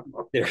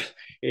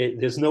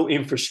 There's no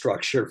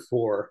infrastructure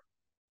for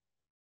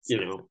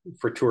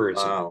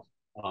tourism. Wow.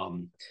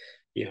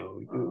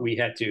 We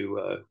had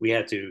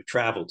to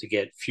travel to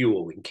get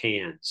fuel in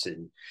cans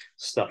and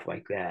stuff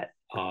like that.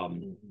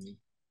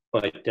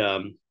 But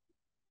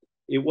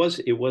it was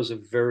a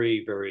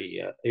very,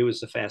 very it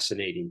was a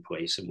fascinating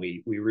place, and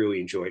we really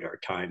enjoyed our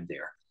time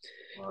there.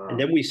 Wow. And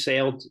then we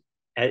sailed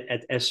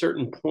at a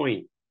certain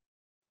point.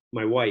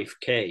 My wife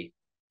Kay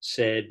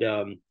said,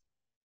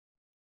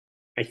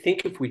 I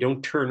think if we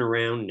don't turn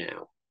around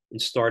now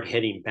and start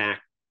heading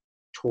back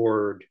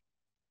toward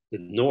the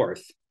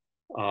north,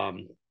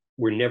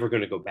 we're never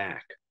going to go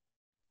back.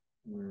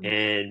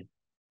 And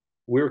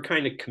we were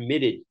kind of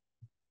committed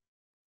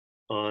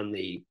on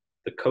the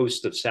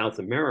coast of South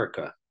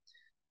America,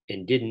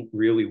 and didn't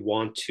really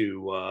want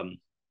to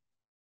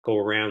go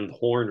around the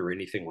Horn or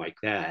anything like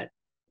that.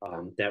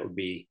 That would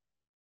be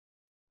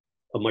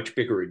a much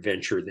bigger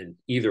adventure than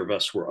either of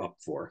us were up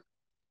for.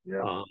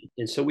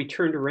 And so we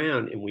turned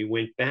around and we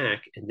went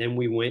back, and then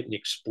we went and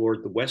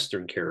explored the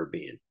Western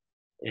Caribbean,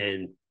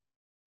 and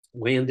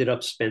we ended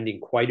up spending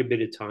quite a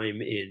bit of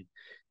time in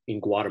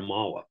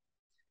Guatemala,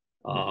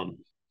 and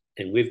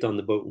lived on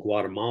the boat in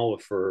Guatemala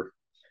for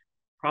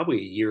probably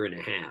a year and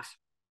a half.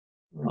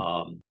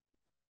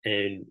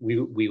 And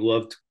we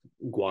loved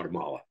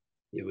Guatemala.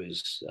 It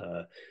was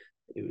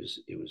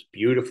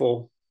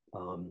beautiful.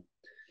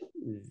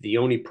 The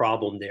only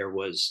problem there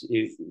was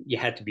you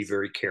had to be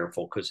very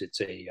careful, because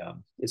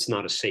it's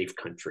not a safe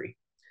country.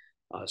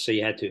 So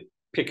you had to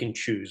pick and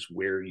choose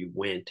where you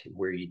went and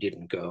where you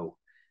didn't go.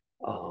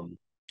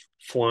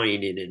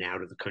 Flying in and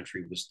out of the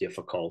country was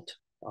difficult.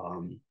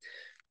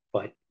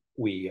 But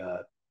we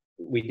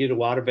did a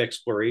lot of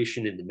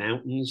exploration in the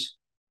mountains.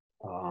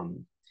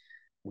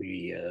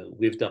 We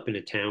lived up in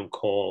a town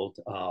called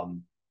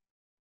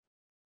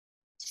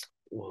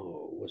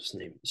what's the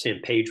name?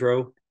 San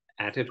Pedro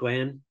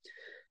Atitlan,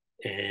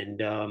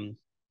 and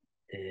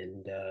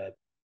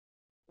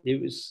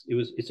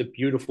it's a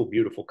beautiful,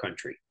 beautiful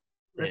country.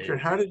 Richard,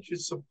 how did you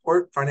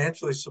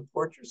financially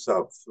support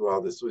yourself through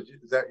all this?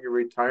 Is that your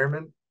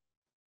retirement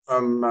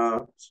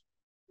from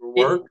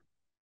work?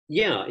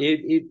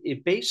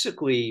 It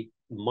basically,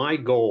 my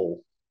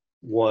goal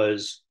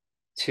was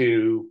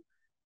to,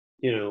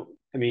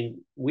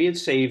 we had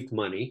saved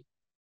money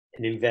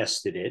and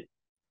invested it.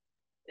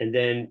 And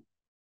then,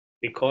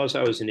 because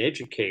I was an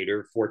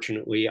educator,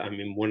 fortunately, I'm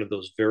in one of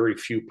those very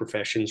few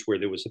professions where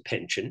there was a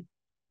pension.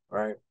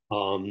 Right.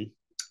 And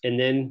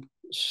then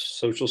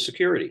Social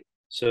Security.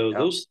 So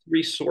those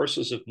three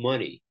sources of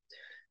money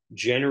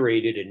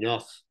generated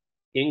enough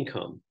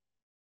income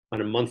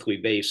on a monthly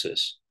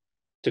basis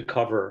to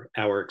cover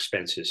our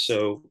expenses.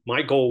 So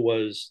my goal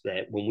was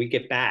that when we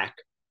get back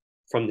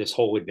from this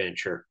whole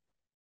adventure,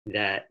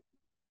 that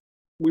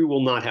we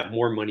will not have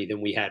more money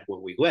than we had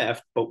when we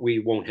left, but we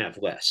won't have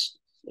less.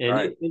 And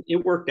Right.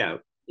 it worked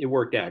out. It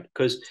worked out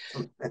because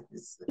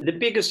the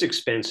biggest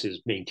expense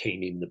is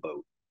maintaining the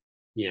boat,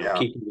 Yeah.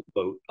 keeping the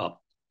boat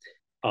up.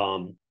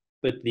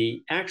 But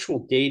the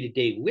actual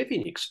day-to-day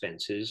living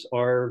expenses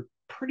are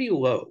pretty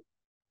low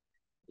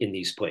in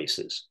these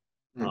places.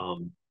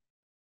 When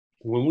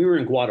we were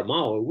in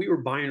Guatemala, we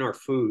were buying our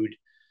food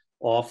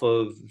off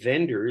of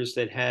vendors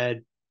that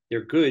had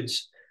their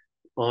goods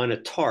on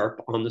a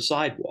tarp on the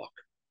sidewalk.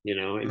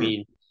 I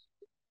mean,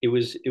 it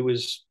was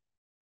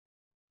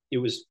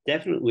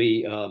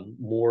definitely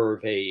more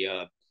of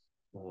I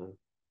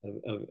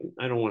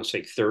don't want to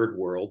say third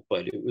world,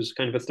 but it was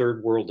kind of a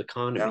third world Yeah.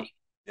 economy.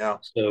 Yeah.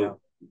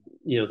 So,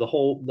 the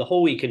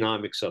whole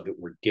economics of it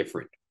were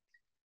different.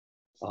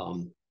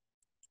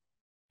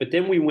 But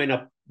then we went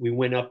up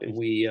and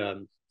we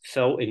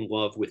fell in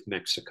love with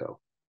Mexico.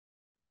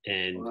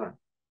 And Wow.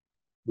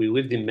 we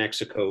lived in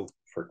Mexico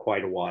for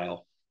quite a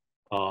while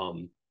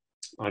on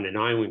an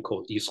island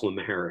called Isla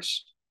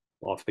Mujeres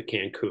off of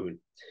Cancun.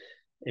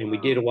 And we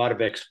did a lot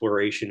of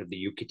exploration of the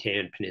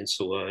Yucatan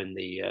Peninsula and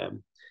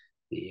the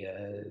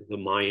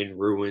Mayan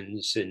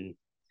ruins and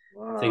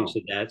things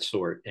of that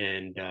sort.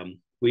 And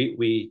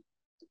we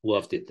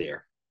loved it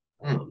there.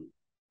 I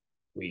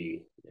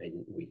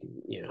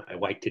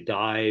like to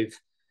dive.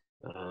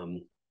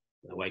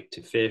 I like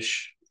to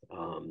fish.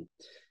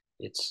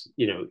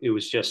 It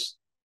was just,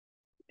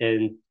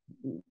 and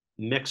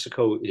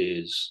Mexico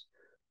is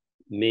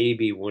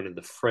maybe one of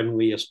the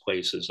friendliest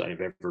places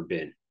I've ever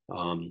been.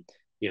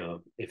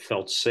 It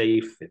felt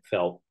safe. It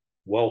felt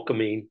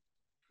welcoming.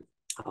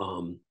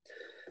 And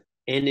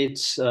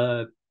it's,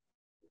 in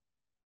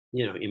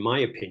my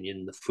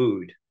opinion, the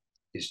food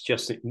is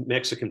just,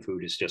 Mexican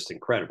food is just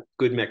incredible.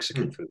 Good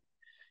Mexican food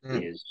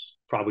is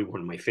probably one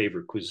of my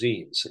favorite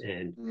cuisines.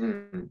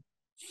 And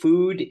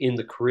food in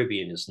the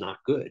Caribbean is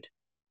not good.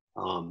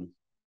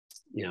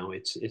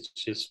 It's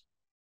just,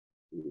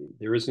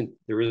 there isn't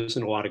a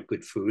lot of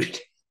good food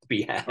to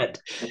be had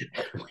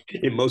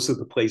in most of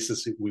the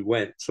places that we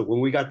went. So when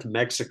we got to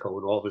Mexico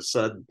and all of a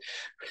sudden,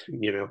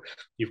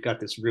 you've got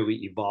this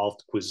really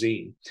evolved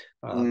cuisine.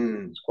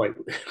 It's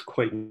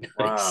quite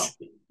nice.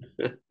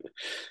 Wow.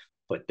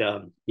 But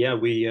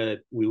we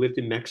lived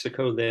in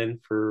Mexico then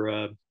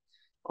for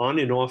on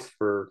and off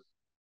for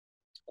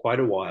quite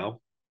a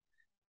while,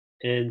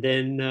 and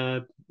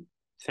then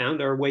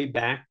found our way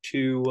back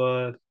to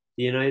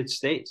the United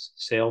States.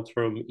 Sailed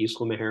from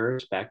Isla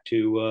Mujeres back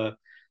to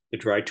the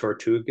Dry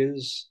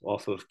Tortugas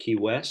off of Key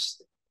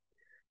West.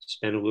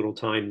 Spent a little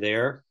time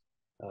there,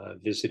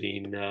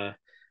 visiting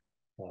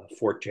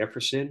Fort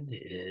Jefferson,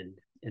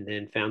 and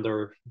then found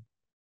our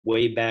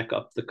way back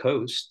up the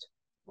coast.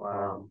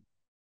 Wow.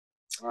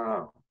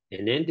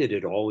 And ended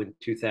it all in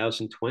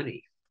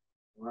 2020.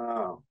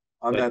 Wow.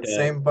 On that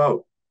same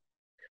boat.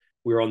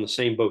 We were on the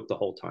same boat the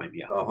whole time,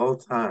 yeah. The whole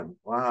time.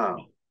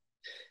 Wow.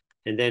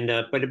 And then,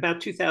 but about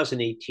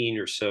 2018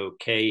 or so,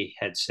 Kay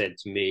had said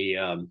to me,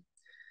 I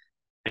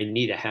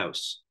need a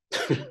house.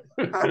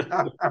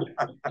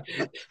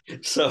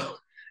 So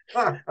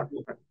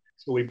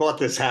we bought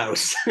this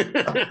house.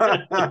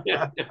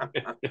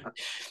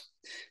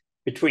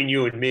 Between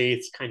you and me,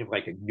 it's kind of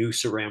like a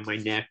noose around my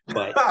neck.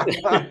 But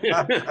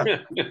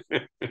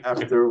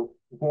after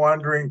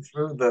wandering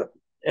through the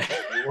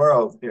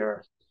world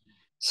here,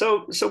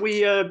 so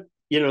we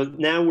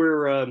now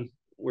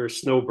we're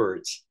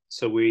snowbirds.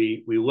 So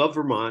we love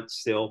Vermont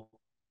still.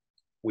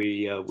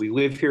 We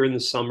live here in the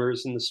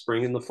summers, in the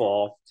spring, and the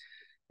fall,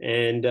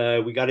 and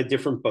we got a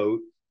different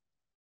boat.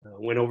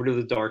 Went over to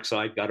the dark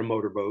side, got a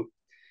motorboat,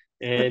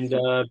 and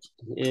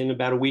in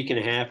about a week and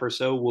a half or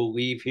so, we'll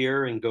leave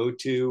here and go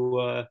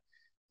to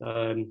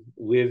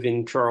live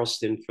in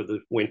Charleston for the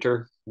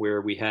winter,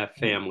 where we have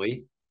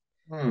family,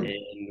 and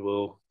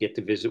we'll get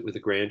to visit with a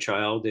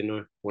grandchild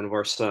and one of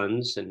our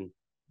sons, and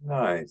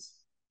nice.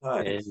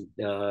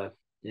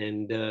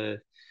 and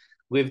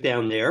live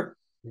down there.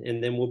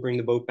 And then we'll bring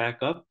the boat back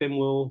up and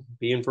we'll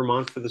be in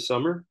Vermont for the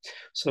summer.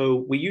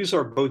 So we use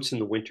our boats in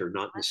the winter,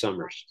 not in the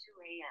summers.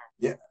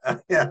 Yeah,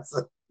 yes,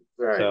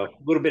 right. So a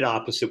little bit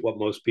opposite what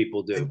most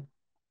people do.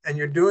 And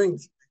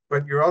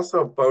but you're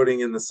also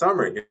boating in the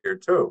summer here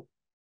too.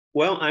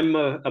 Well, I'm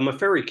a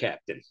ferry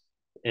captain,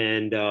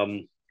 and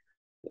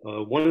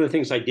one of the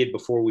things I did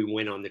before we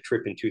went on the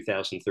trip in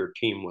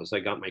 2013 was I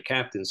got my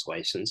captain's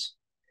license,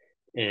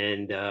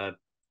 and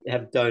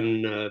have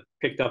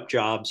picked up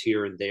jobs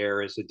here and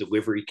there as a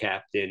delivery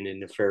captain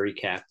and a ferry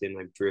captain.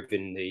 I've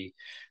driven the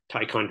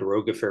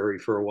Ticonderoga ferry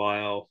for a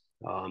while,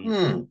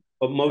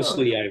 but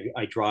mostly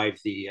I drive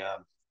the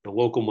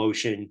local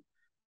motion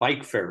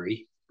bike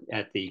ferry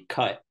at the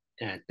Cut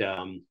at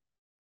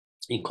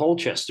in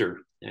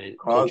Colchester,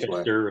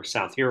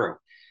 South Hero,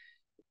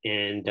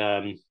 and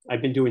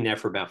I've been doing that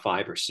for about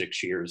 5 or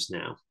 6 years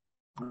now,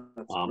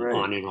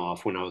 on and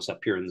off when I was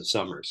up here in the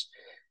summers,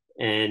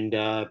 and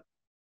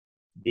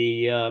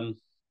the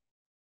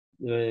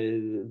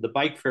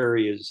bike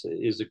ferry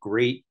is a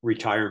great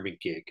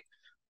retirement gig.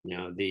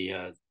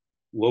 The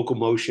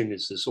Locomotion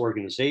is this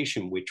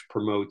organization which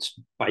promotes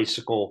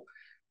bicycle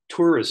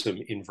tourism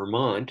in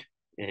Vermont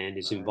and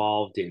is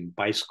involved in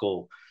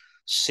bicycle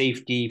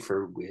safety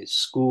for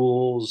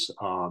schools.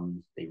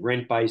 They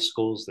rent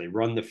bicycles, they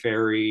run the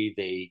ferry,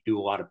 they do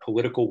a lot of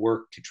political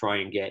work to try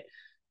and get,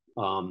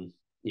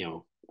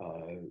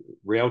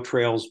 rail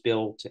trails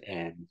built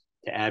and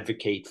to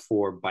advocate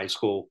for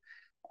bicycle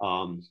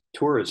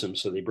tourism.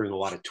 So they bring a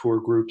lot of tour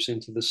groups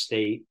into the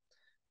state.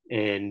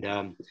 And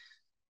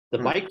the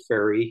bike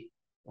ferry,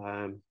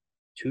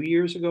 2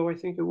 years ago, I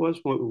think it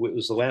was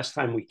the last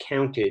time we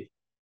counted,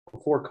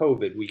 before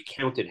COVID, we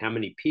counted how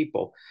many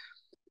people.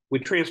 We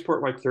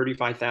transport like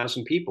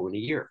 35,000 people in a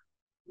year.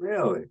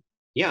 Really?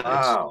 Yeah,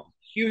 wow.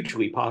 It's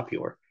hugely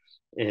popular.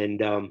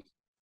 And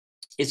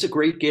it's a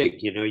great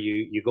gig.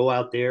 You go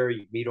out there,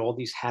 you meet all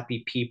these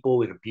happy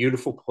people in a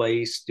beautiful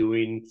place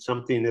doing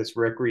something that's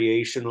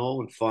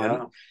recreational and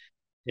fun.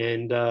 Yeah.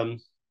 And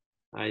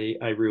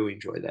I really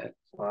enjoy that.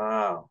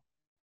 Wow.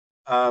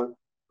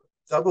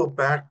 Double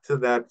back to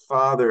that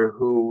father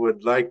who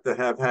would like to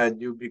have had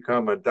you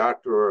become a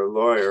doctor or a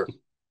lawyer.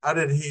 How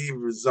did he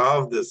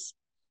resolve this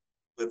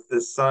with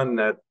this son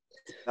that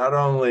not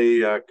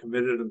only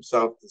committed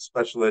himself to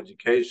special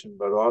education,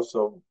 but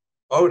also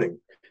voting?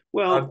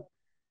 Well,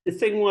 the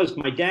thing was,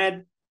 my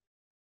dad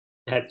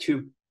had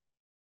two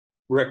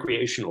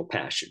recreational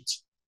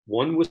passions.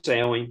 One was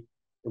sailing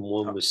and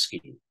one was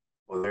skiing.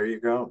 Well, there you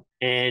go.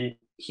 And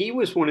he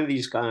was one of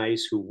these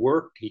guys who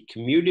he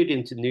commuted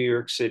into New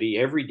York City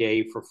every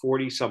day for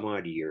 40 some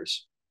odd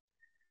years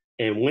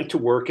and went to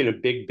work in a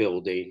big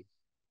building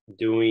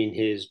doing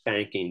his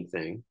banking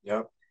thing.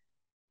 Yep.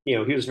 He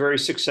was very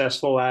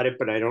successful at it,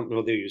 but I don't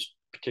know that he was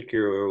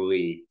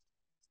particularly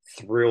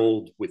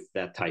thrilled with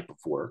that type of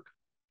work.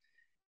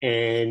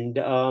 And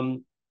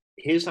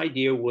his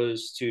idea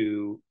was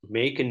to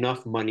make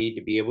enough money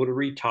to be able to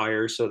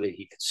retire so that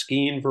he could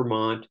ski in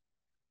Vermont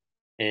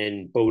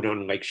and boat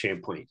on Lake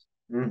Champlain.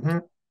 Mm-hmm.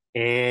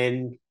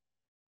 And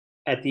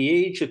at the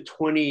age of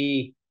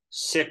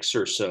 26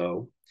 or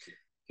so,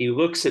 he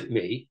looks at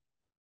me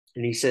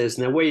and he says,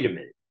 "Now, wait a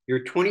minute,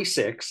 you're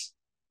 26,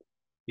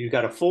 you've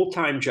got a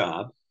full-time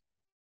job,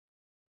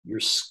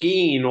 you're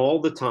skiing all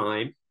the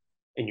time,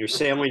 and you're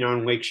sailing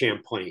on Lake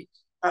Champlain.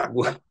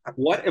 What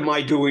am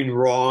I doing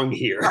wrong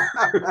here?"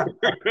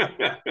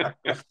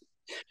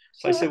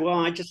 So I said, "Well,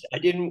 I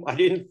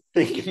didn't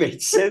think it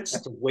made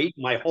sense to wait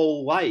my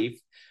whole life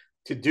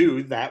to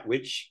do that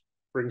which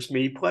brings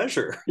me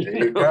pleasure."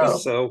 There you go.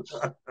 So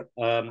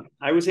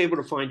I was able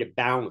to find a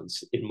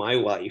balance in my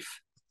life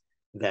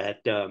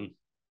that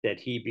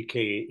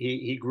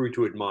he grew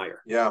to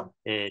admire. Yeah.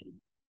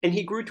 And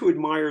he grew to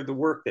admire the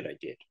work that I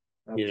did.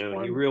 That's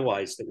he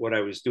realized that what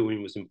I was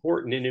doing was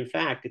important. And in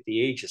fact, at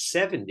the age of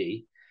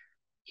 70,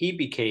 he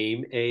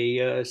became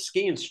a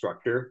ski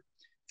instructor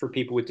for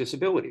people with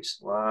disabilities.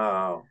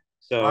 Wow.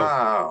 So,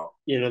 wow.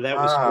 That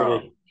was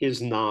sort of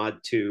his nod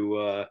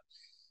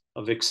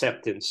of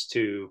acceptance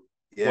to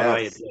what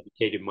I had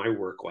dedicated my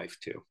work life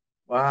to.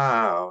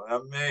 Wow.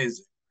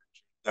 Amazing.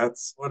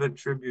 That's what a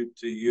tribute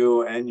to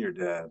you and your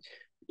dad.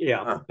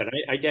 Yeah. But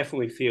I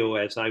definitely feel,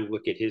 as I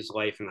look at his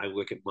life and I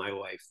look at my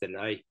life, that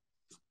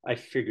I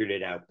figured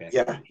it out better.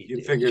 Yeah,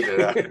 you figured it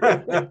out.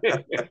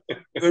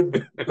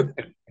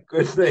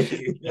 Good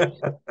thinking.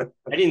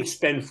 I didn't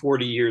spend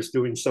 40 years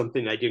doing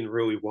something I didn't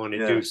really want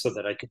to do so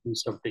that I could do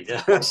something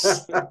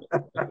else.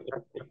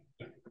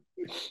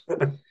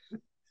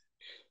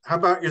 How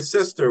about your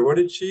sister? What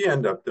did she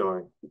end up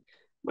doing?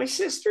 My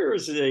sister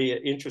is an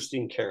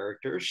interesting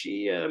character.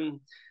 She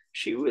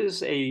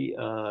was a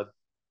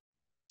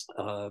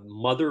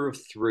mother of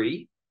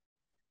three,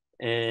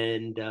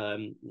 and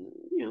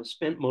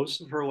spent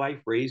most of her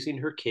life raising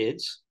her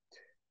kids.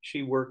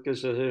 She worked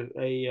as in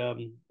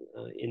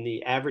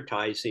the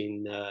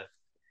advertising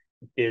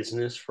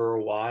business for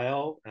a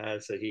while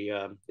as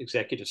a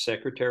executive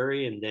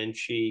secretary, and then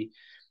she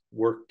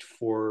worked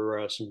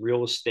for some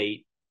real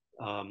estate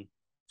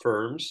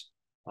firms,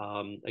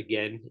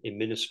 again,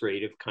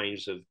 administrative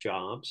kinds of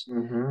jobs.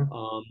 Mm-hmm.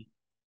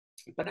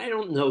 But I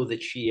don't know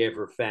that she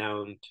ever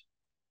found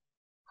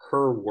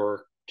her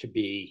work to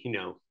be,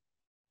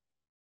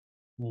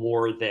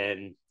 more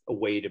than a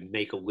way to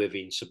make a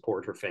living,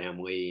 support her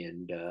family,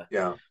 and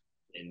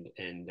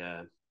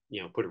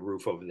put a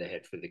roof over the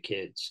head for the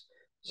kids.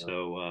 Yeah.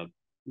 So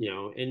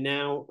and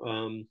now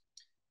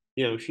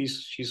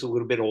she's a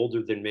little bit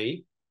older than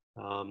me,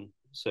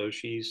 so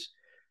she's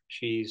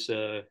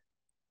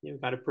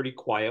got a pretty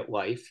quiet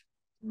life.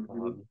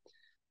 Mm-hmm.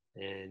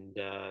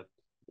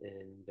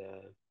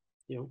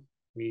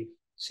 We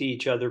see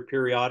each other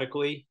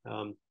periodically,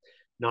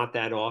 not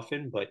that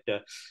often, but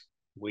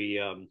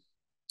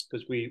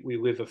because we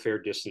live a fair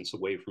distance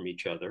away from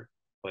each other,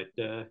 but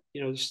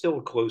there's still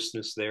a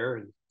closeness there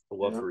and a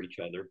love for each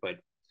other, but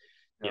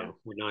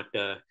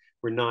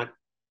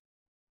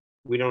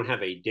we don't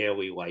have a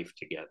daily life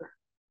together.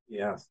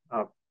 Yes.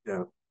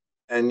 Yeah.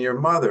 And your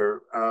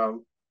mother,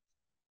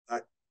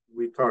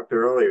 we talked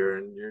earlier,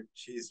 and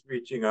she's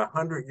reaching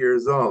 100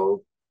 years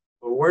old.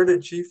 Well, where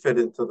did she fit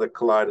into the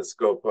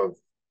kaleidoscope of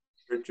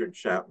Richard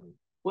Shattman?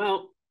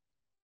 Well,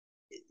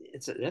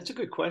 that's a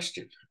good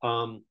question.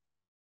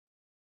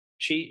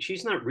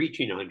 She's not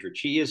reaching 100.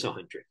 She is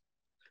 100.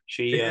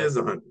 She She is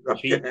 100.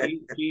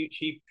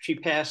 Okay. she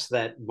passed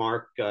that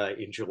mark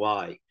in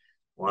July, and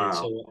Wow.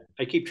 so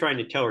I keep trying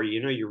to tell her,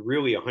 you're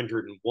really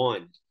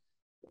 101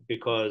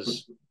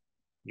 because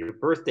your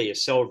birthday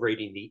is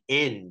celebrating the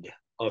end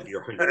of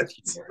your 100th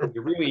That's year.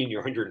 You're really in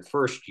your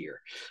 101st year.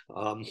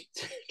 Um,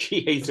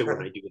 she hates it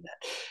when I do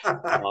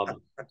that.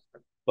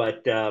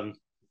 But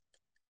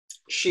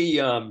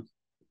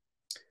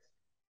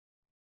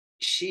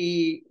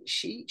she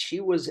she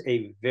was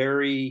a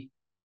very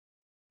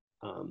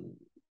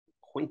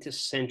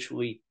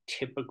quintessentially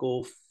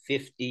typical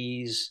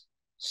 50s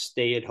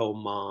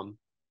stay-at-home mom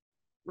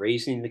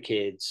raising the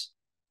kids.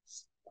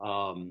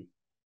 Um,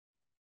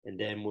 and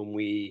then when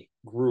we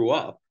grew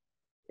up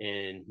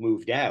and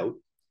moved out,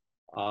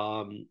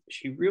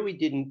 she really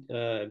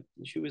didn't,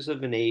 she was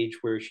of an age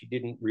where she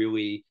didn't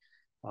really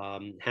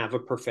have a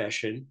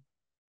profession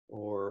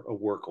or a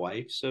work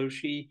life. So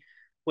she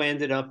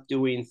landed up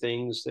doing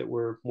things that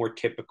were more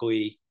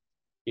typically,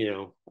 you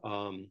know,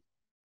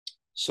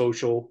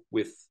 social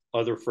with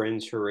other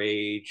friends her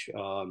age,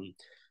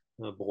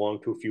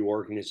 belonged to a few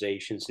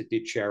organizations that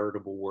did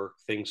charitable work,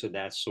 things of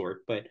that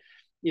sort. But,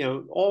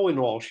 all in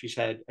all, she's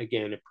had,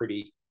 again, a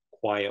pretty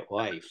quiet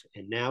life.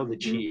 And now that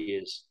Mhm. she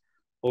is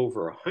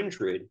over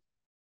 100,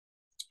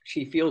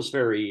 she feels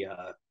very,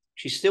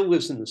 she still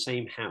lives in the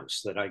same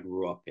house that I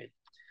grew up in.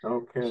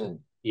 Okay.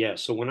 Yeah.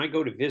 So when I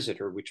go to visit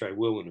her, which I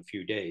will in a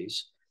few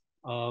days,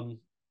 um,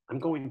 I'm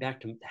going back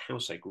to the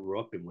house I grew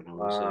up in when I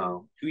was a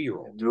Wow.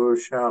 2-year-old. New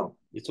show.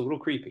 It's a little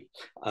creepy.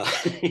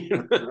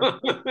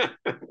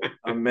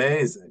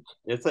 Amazing.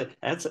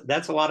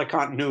 That's a lot of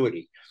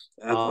continuity.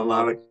 That's a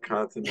lot of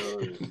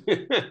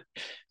continuity.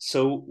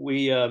 So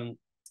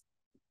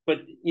but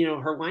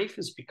her life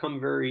has become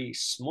very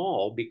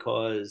small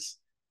because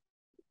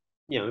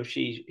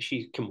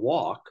she can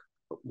walk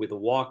with a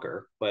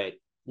walker, but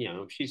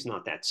she's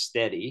not that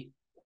steady,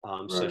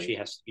 so Right. she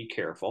has to be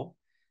careful.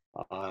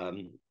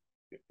 Um,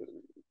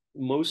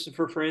 most of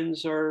her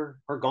friends are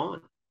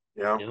gone.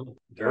 Yeah. Yeah.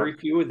 Very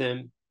few of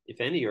them, if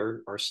any,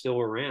 are still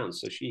around.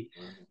 So she,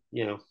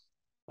 Right.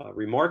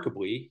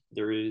 remarkably,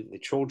 there is the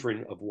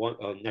children of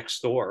one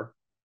next door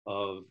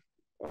of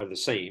are the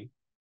same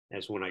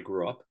as when I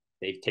grew up.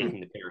 They've taken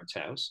the parents'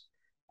 house,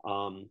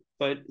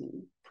 but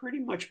pretty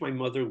much my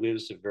mother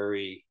lives a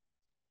very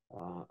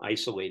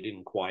isolated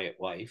and quiet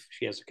life.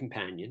 She has a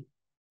companion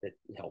that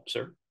helps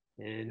her,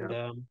 and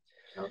Yeah.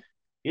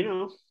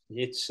 Yeah.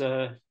 it's.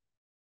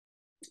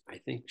 I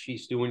think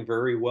she's doing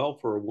very well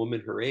for a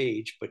woman her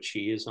age, but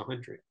she is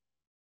 100.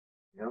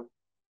 Yeah.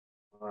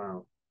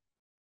 Wow.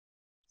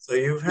 So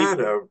you've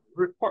had a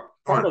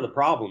Part of the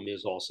problem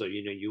is also,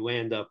 you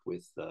end up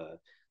with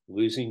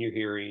losing your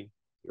hearing,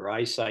 your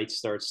eyesight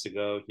starts to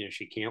go.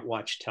 She can't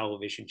watch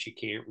television, she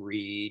can't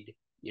read.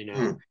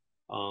 hmm,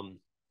 Um,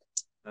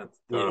 that's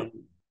you tough.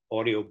 know,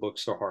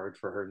 audiobooks are hard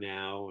for her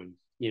now, and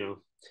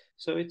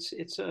so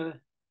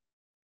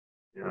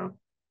Yeah.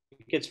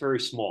 it gets very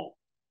small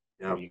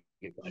Yeah. when you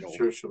get that I'm older.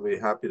 sure she'll be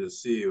happy to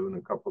see you in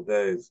a couple of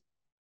days.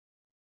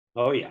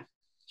 Oh yeah,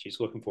 she's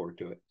looking forward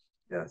to it.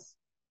 Yes.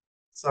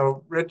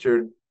 So,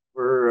 Richard,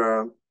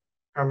 we're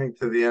coming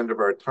to the end of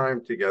our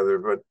time together,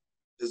 but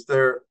is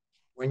there,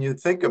 when you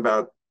think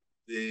about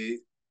the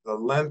the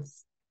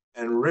length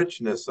and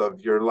richness of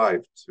your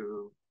life, is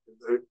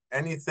there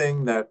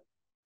anything that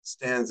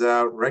stands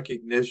out,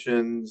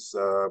 recognitions,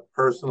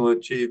 personal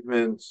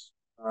achievements?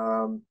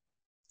 How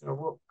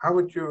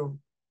would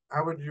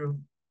you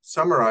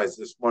summarize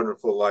this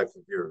wonderful life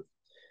of yours?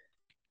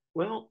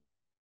 Well,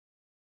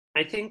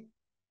 I think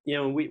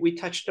we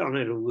touched on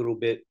it a little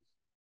bit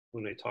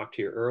when I talked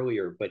to you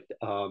earlier, but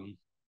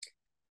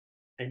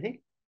I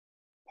think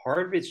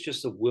part of it's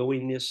just a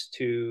willingness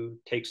to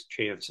take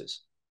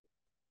chances,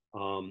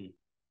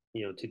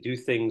 to do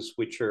things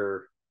which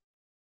are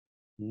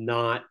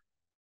not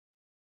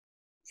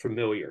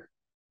familiar.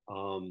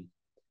 Um,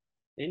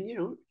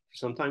 and,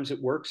 sometimes it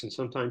works and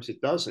sometimes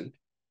it doesn't.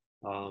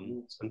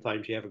 Mhm.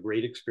 Sometimes you have a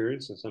great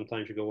experience and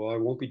sometimes you go, well, I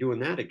won't be doing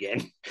that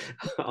again.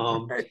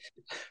 um, Right.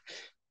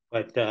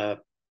 but,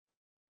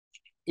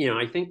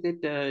 I think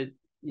that,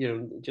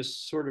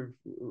 just sort of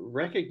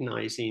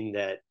recognizing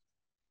that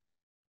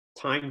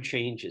time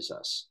changes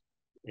us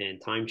and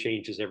time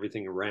changes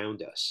everything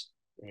around us.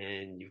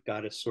 And you've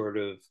got to sort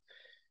of,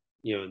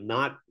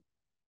 not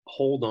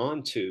hold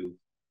on to,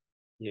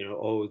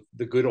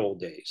 the good old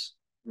days.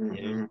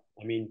 Mm-hmm.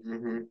 I mean,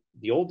 Mm-hmm.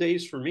 the old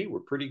days for me were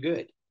pretty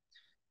good.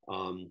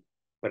 Um,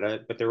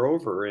 but they're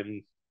over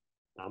and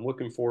I'm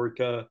looking forward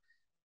to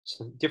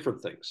some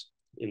different things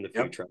in the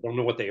Yep. future. I don't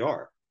know what they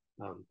are.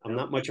 I'm Yep.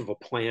 not much of a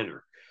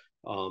planner.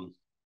 Um,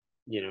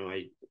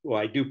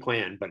 I do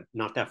plan, but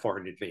not that far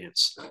in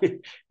advance.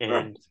 Right.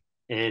 and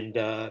and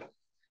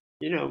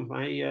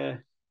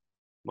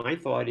my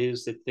thought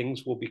is that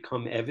things will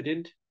become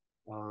evident.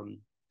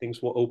 Um,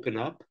 things will open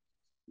up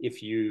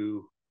if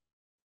you're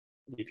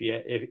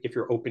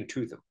open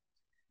to them.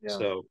 Yeah.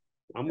 So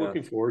I'm Yes.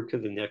 looking forward to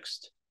the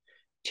next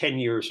 10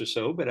 years or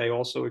so, but I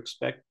also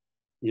expect,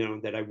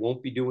 that I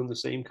won't be doing the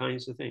same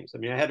kinds of things. I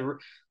mean, I had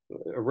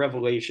a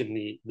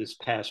revelation this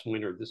past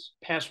winter. This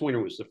past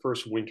winter was the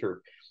first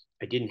winter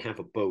I didn't have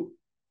a boat.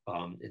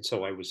 And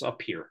so I was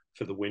up here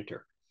for the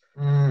winter,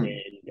 Mm.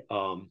 and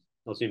I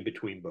was in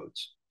between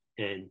boats.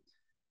 And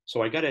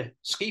so I got a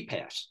ski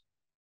pass.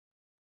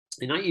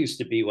 And I used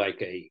to be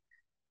like a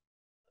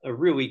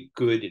really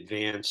good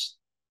advanced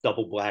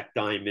double black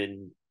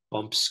diamond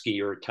bump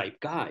skier type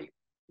guy,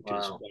 which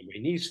is Wow. why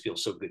my knees feel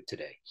so good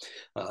today.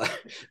 Uh,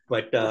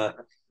 but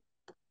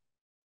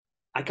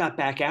I got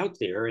back out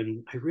there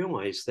and I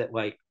realized that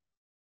like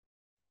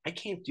I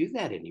can't do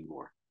that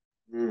anymore.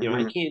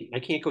 Mm-hmm. I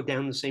can't go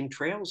down the same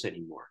trails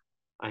anymore.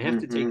 I have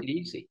to take Mm-hmm. it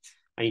easy.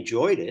 I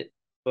enjoyed it,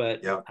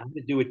 but Yep. I have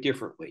to do it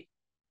differently.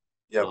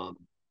 Yep. Um,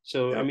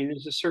 so I Yep. mean,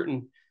 there's a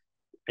certain,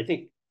 I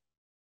think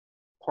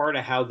part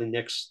of how the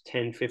next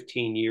 10,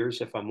 15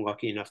 years, if I'm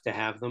lucky enough to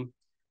have them,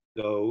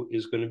 go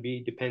is going to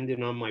be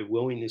dependent on my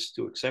willingness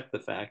to accept the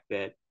fact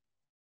that,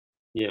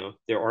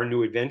 there are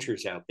new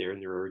adventures out there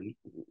and there are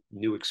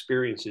new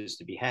experiences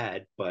to be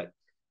had, but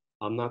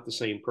I'm not the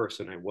same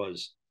person I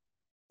was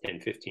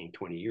 10, 15,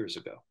 20 years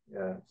ago.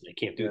 Yes. I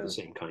can't do the Yes.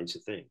 same kinds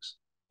of things.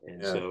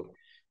 And Yes. so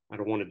I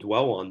don't want to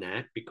dwell on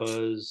that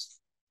because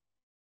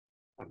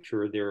I'm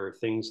sure there are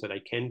things that I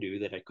can do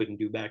that I couldn't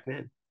do back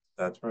then.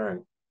 That's right.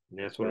 And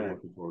that's That's what I'm right.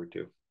 looking forward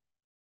to.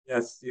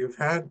 Yes, you've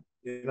had,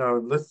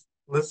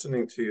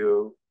 listening to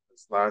you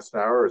this last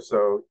hour or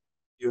so,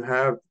 you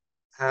have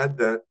had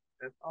that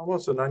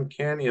almost an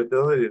uncanny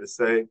ability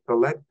to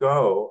let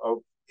go of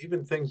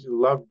even things you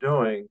love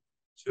doing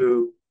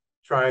to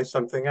try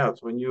something else.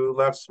 When you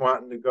left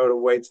Swanton to go to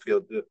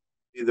Waitsfield to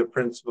be the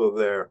principal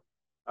there,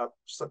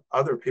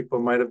 other people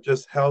might have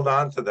just held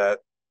on to that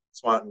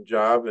Swanton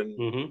job and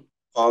Mm-hmm.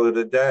 called it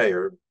a day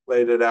or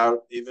played it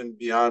out even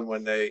beyond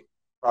when they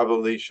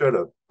probably should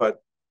have.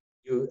 But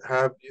you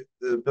have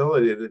the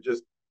ability to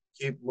just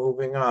keep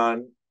moving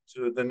on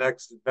to the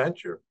next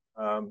adventure,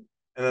 and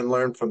then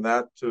learn from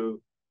that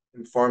to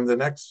inform the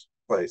next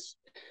place.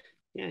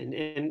 Yeah,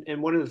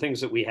 and one of the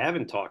things that we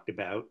haven't talked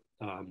about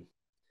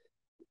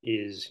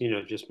is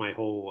just my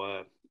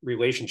whole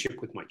relationship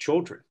with my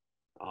children,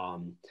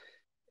 um,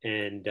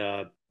 and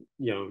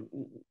you know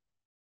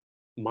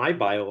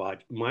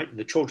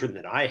the children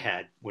that I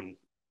had when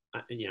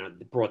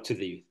brought to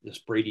this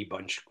Brady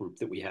Bunch group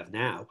that we have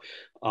now.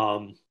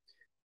 Um,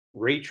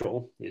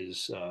 Rachel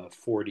is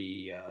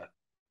 40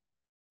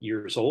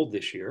 years old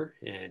this year,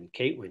 and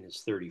Caitlin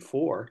is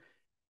 34,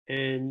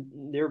 and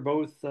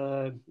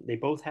they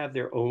both have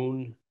their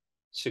own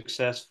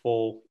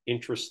successful,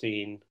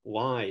 interesting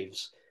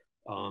lives,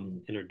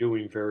 and are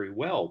doing very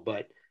well.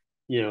 But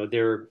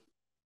they're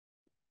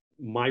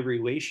my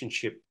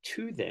relationship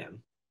to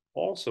them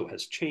also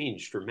has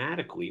changed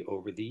dramatically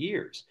over the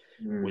years.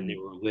 When they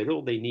Mm. were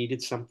little, they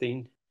needed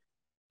something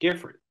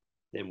different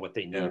than what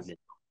they need Yes,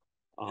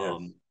 now.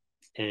 yes,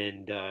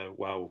 And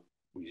while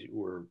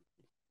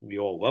we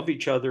all love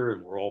each other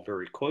and we're all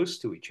very close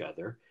to each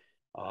other,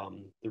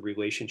 the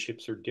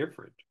relationships are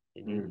different.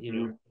 And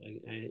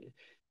mm-hmm.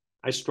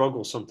 I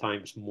struggle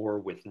sometimes more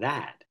with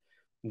that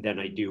than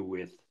I Mm-hmm. do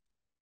with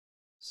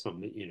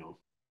some,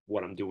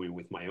 what I'm doing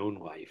with my own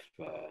life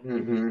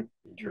Mm-hmm.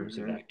 in terms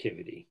of Mm-hmm.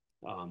 activity.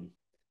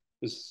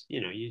 Because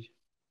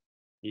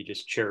you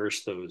just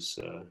cherish those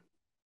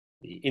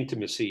the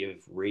intimacy of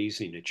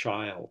raising a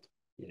child.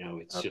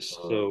 It's just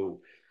Absolutely.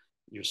 so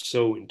you're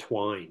so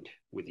entwined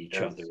with each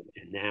other, Yes,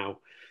 and now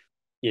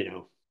you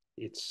know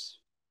it's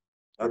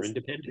you're that's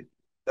independent.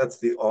 that's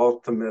the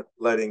ultimate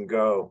letting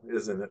go,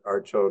 isn't it?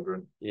 Our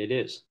children. It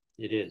is,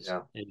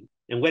 Yeah.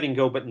 and letting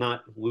go, but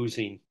not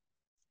losing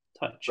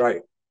touch.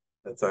 Right.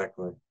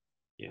 Exactly.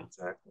 Yeah.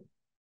 Exactly.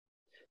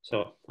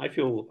 So I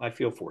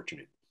feel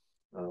fortunate.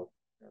 Oh,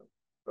 yeah.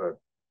 Good.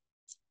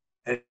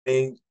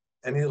 Any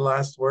any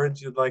last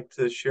words you'd like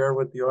to share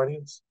with the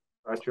audience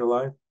about your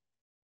life?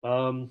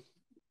 Um,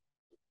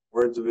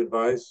 Words of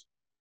advice?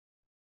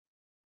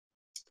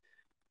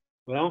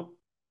 well,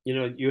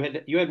 you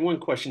had one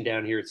question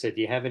down here. It said,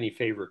 "Do you have any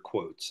favorite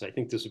quotes?" I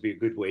think this would be a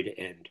good way to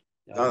end.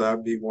 Oh, Um,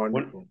 that'd be one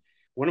wonderful.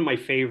 one of my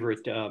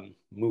favorite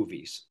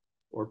movies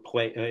or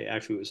play.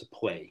 Actually, it was a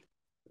play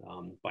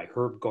by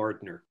Herb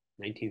Gardner,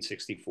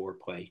 1964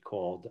 play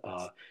called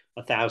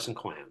 "A Thousand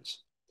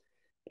Clowns."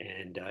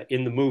 And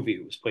in the movie,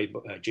 it was played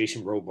by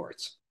Jason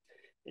Robards,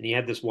 and he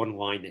had this one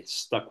line that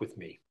stuck with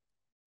me,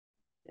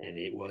 and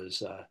it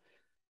was,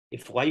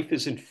 "If life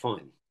isn't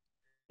fun,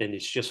 then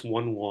it's just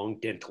one long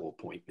dental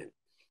appointment."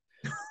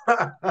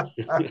 I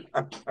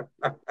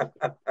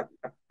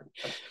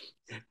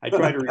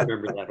try to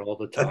remember that all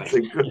the That's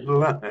time. a good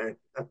line.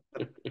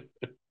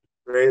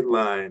 Great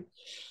line.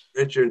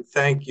 Richard,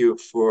 thank you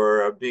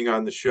for being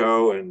on the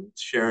show and You're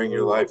sharing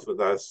your very life welcome.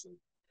 with us.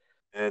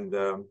 And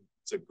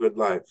it's a good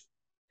life.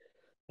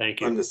 Thank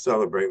Fun you. to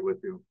celebrate with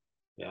you.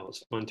 Well,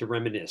 it's fun to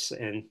reminisce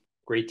and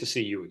great to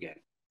see you again.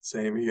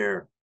 Same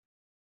here.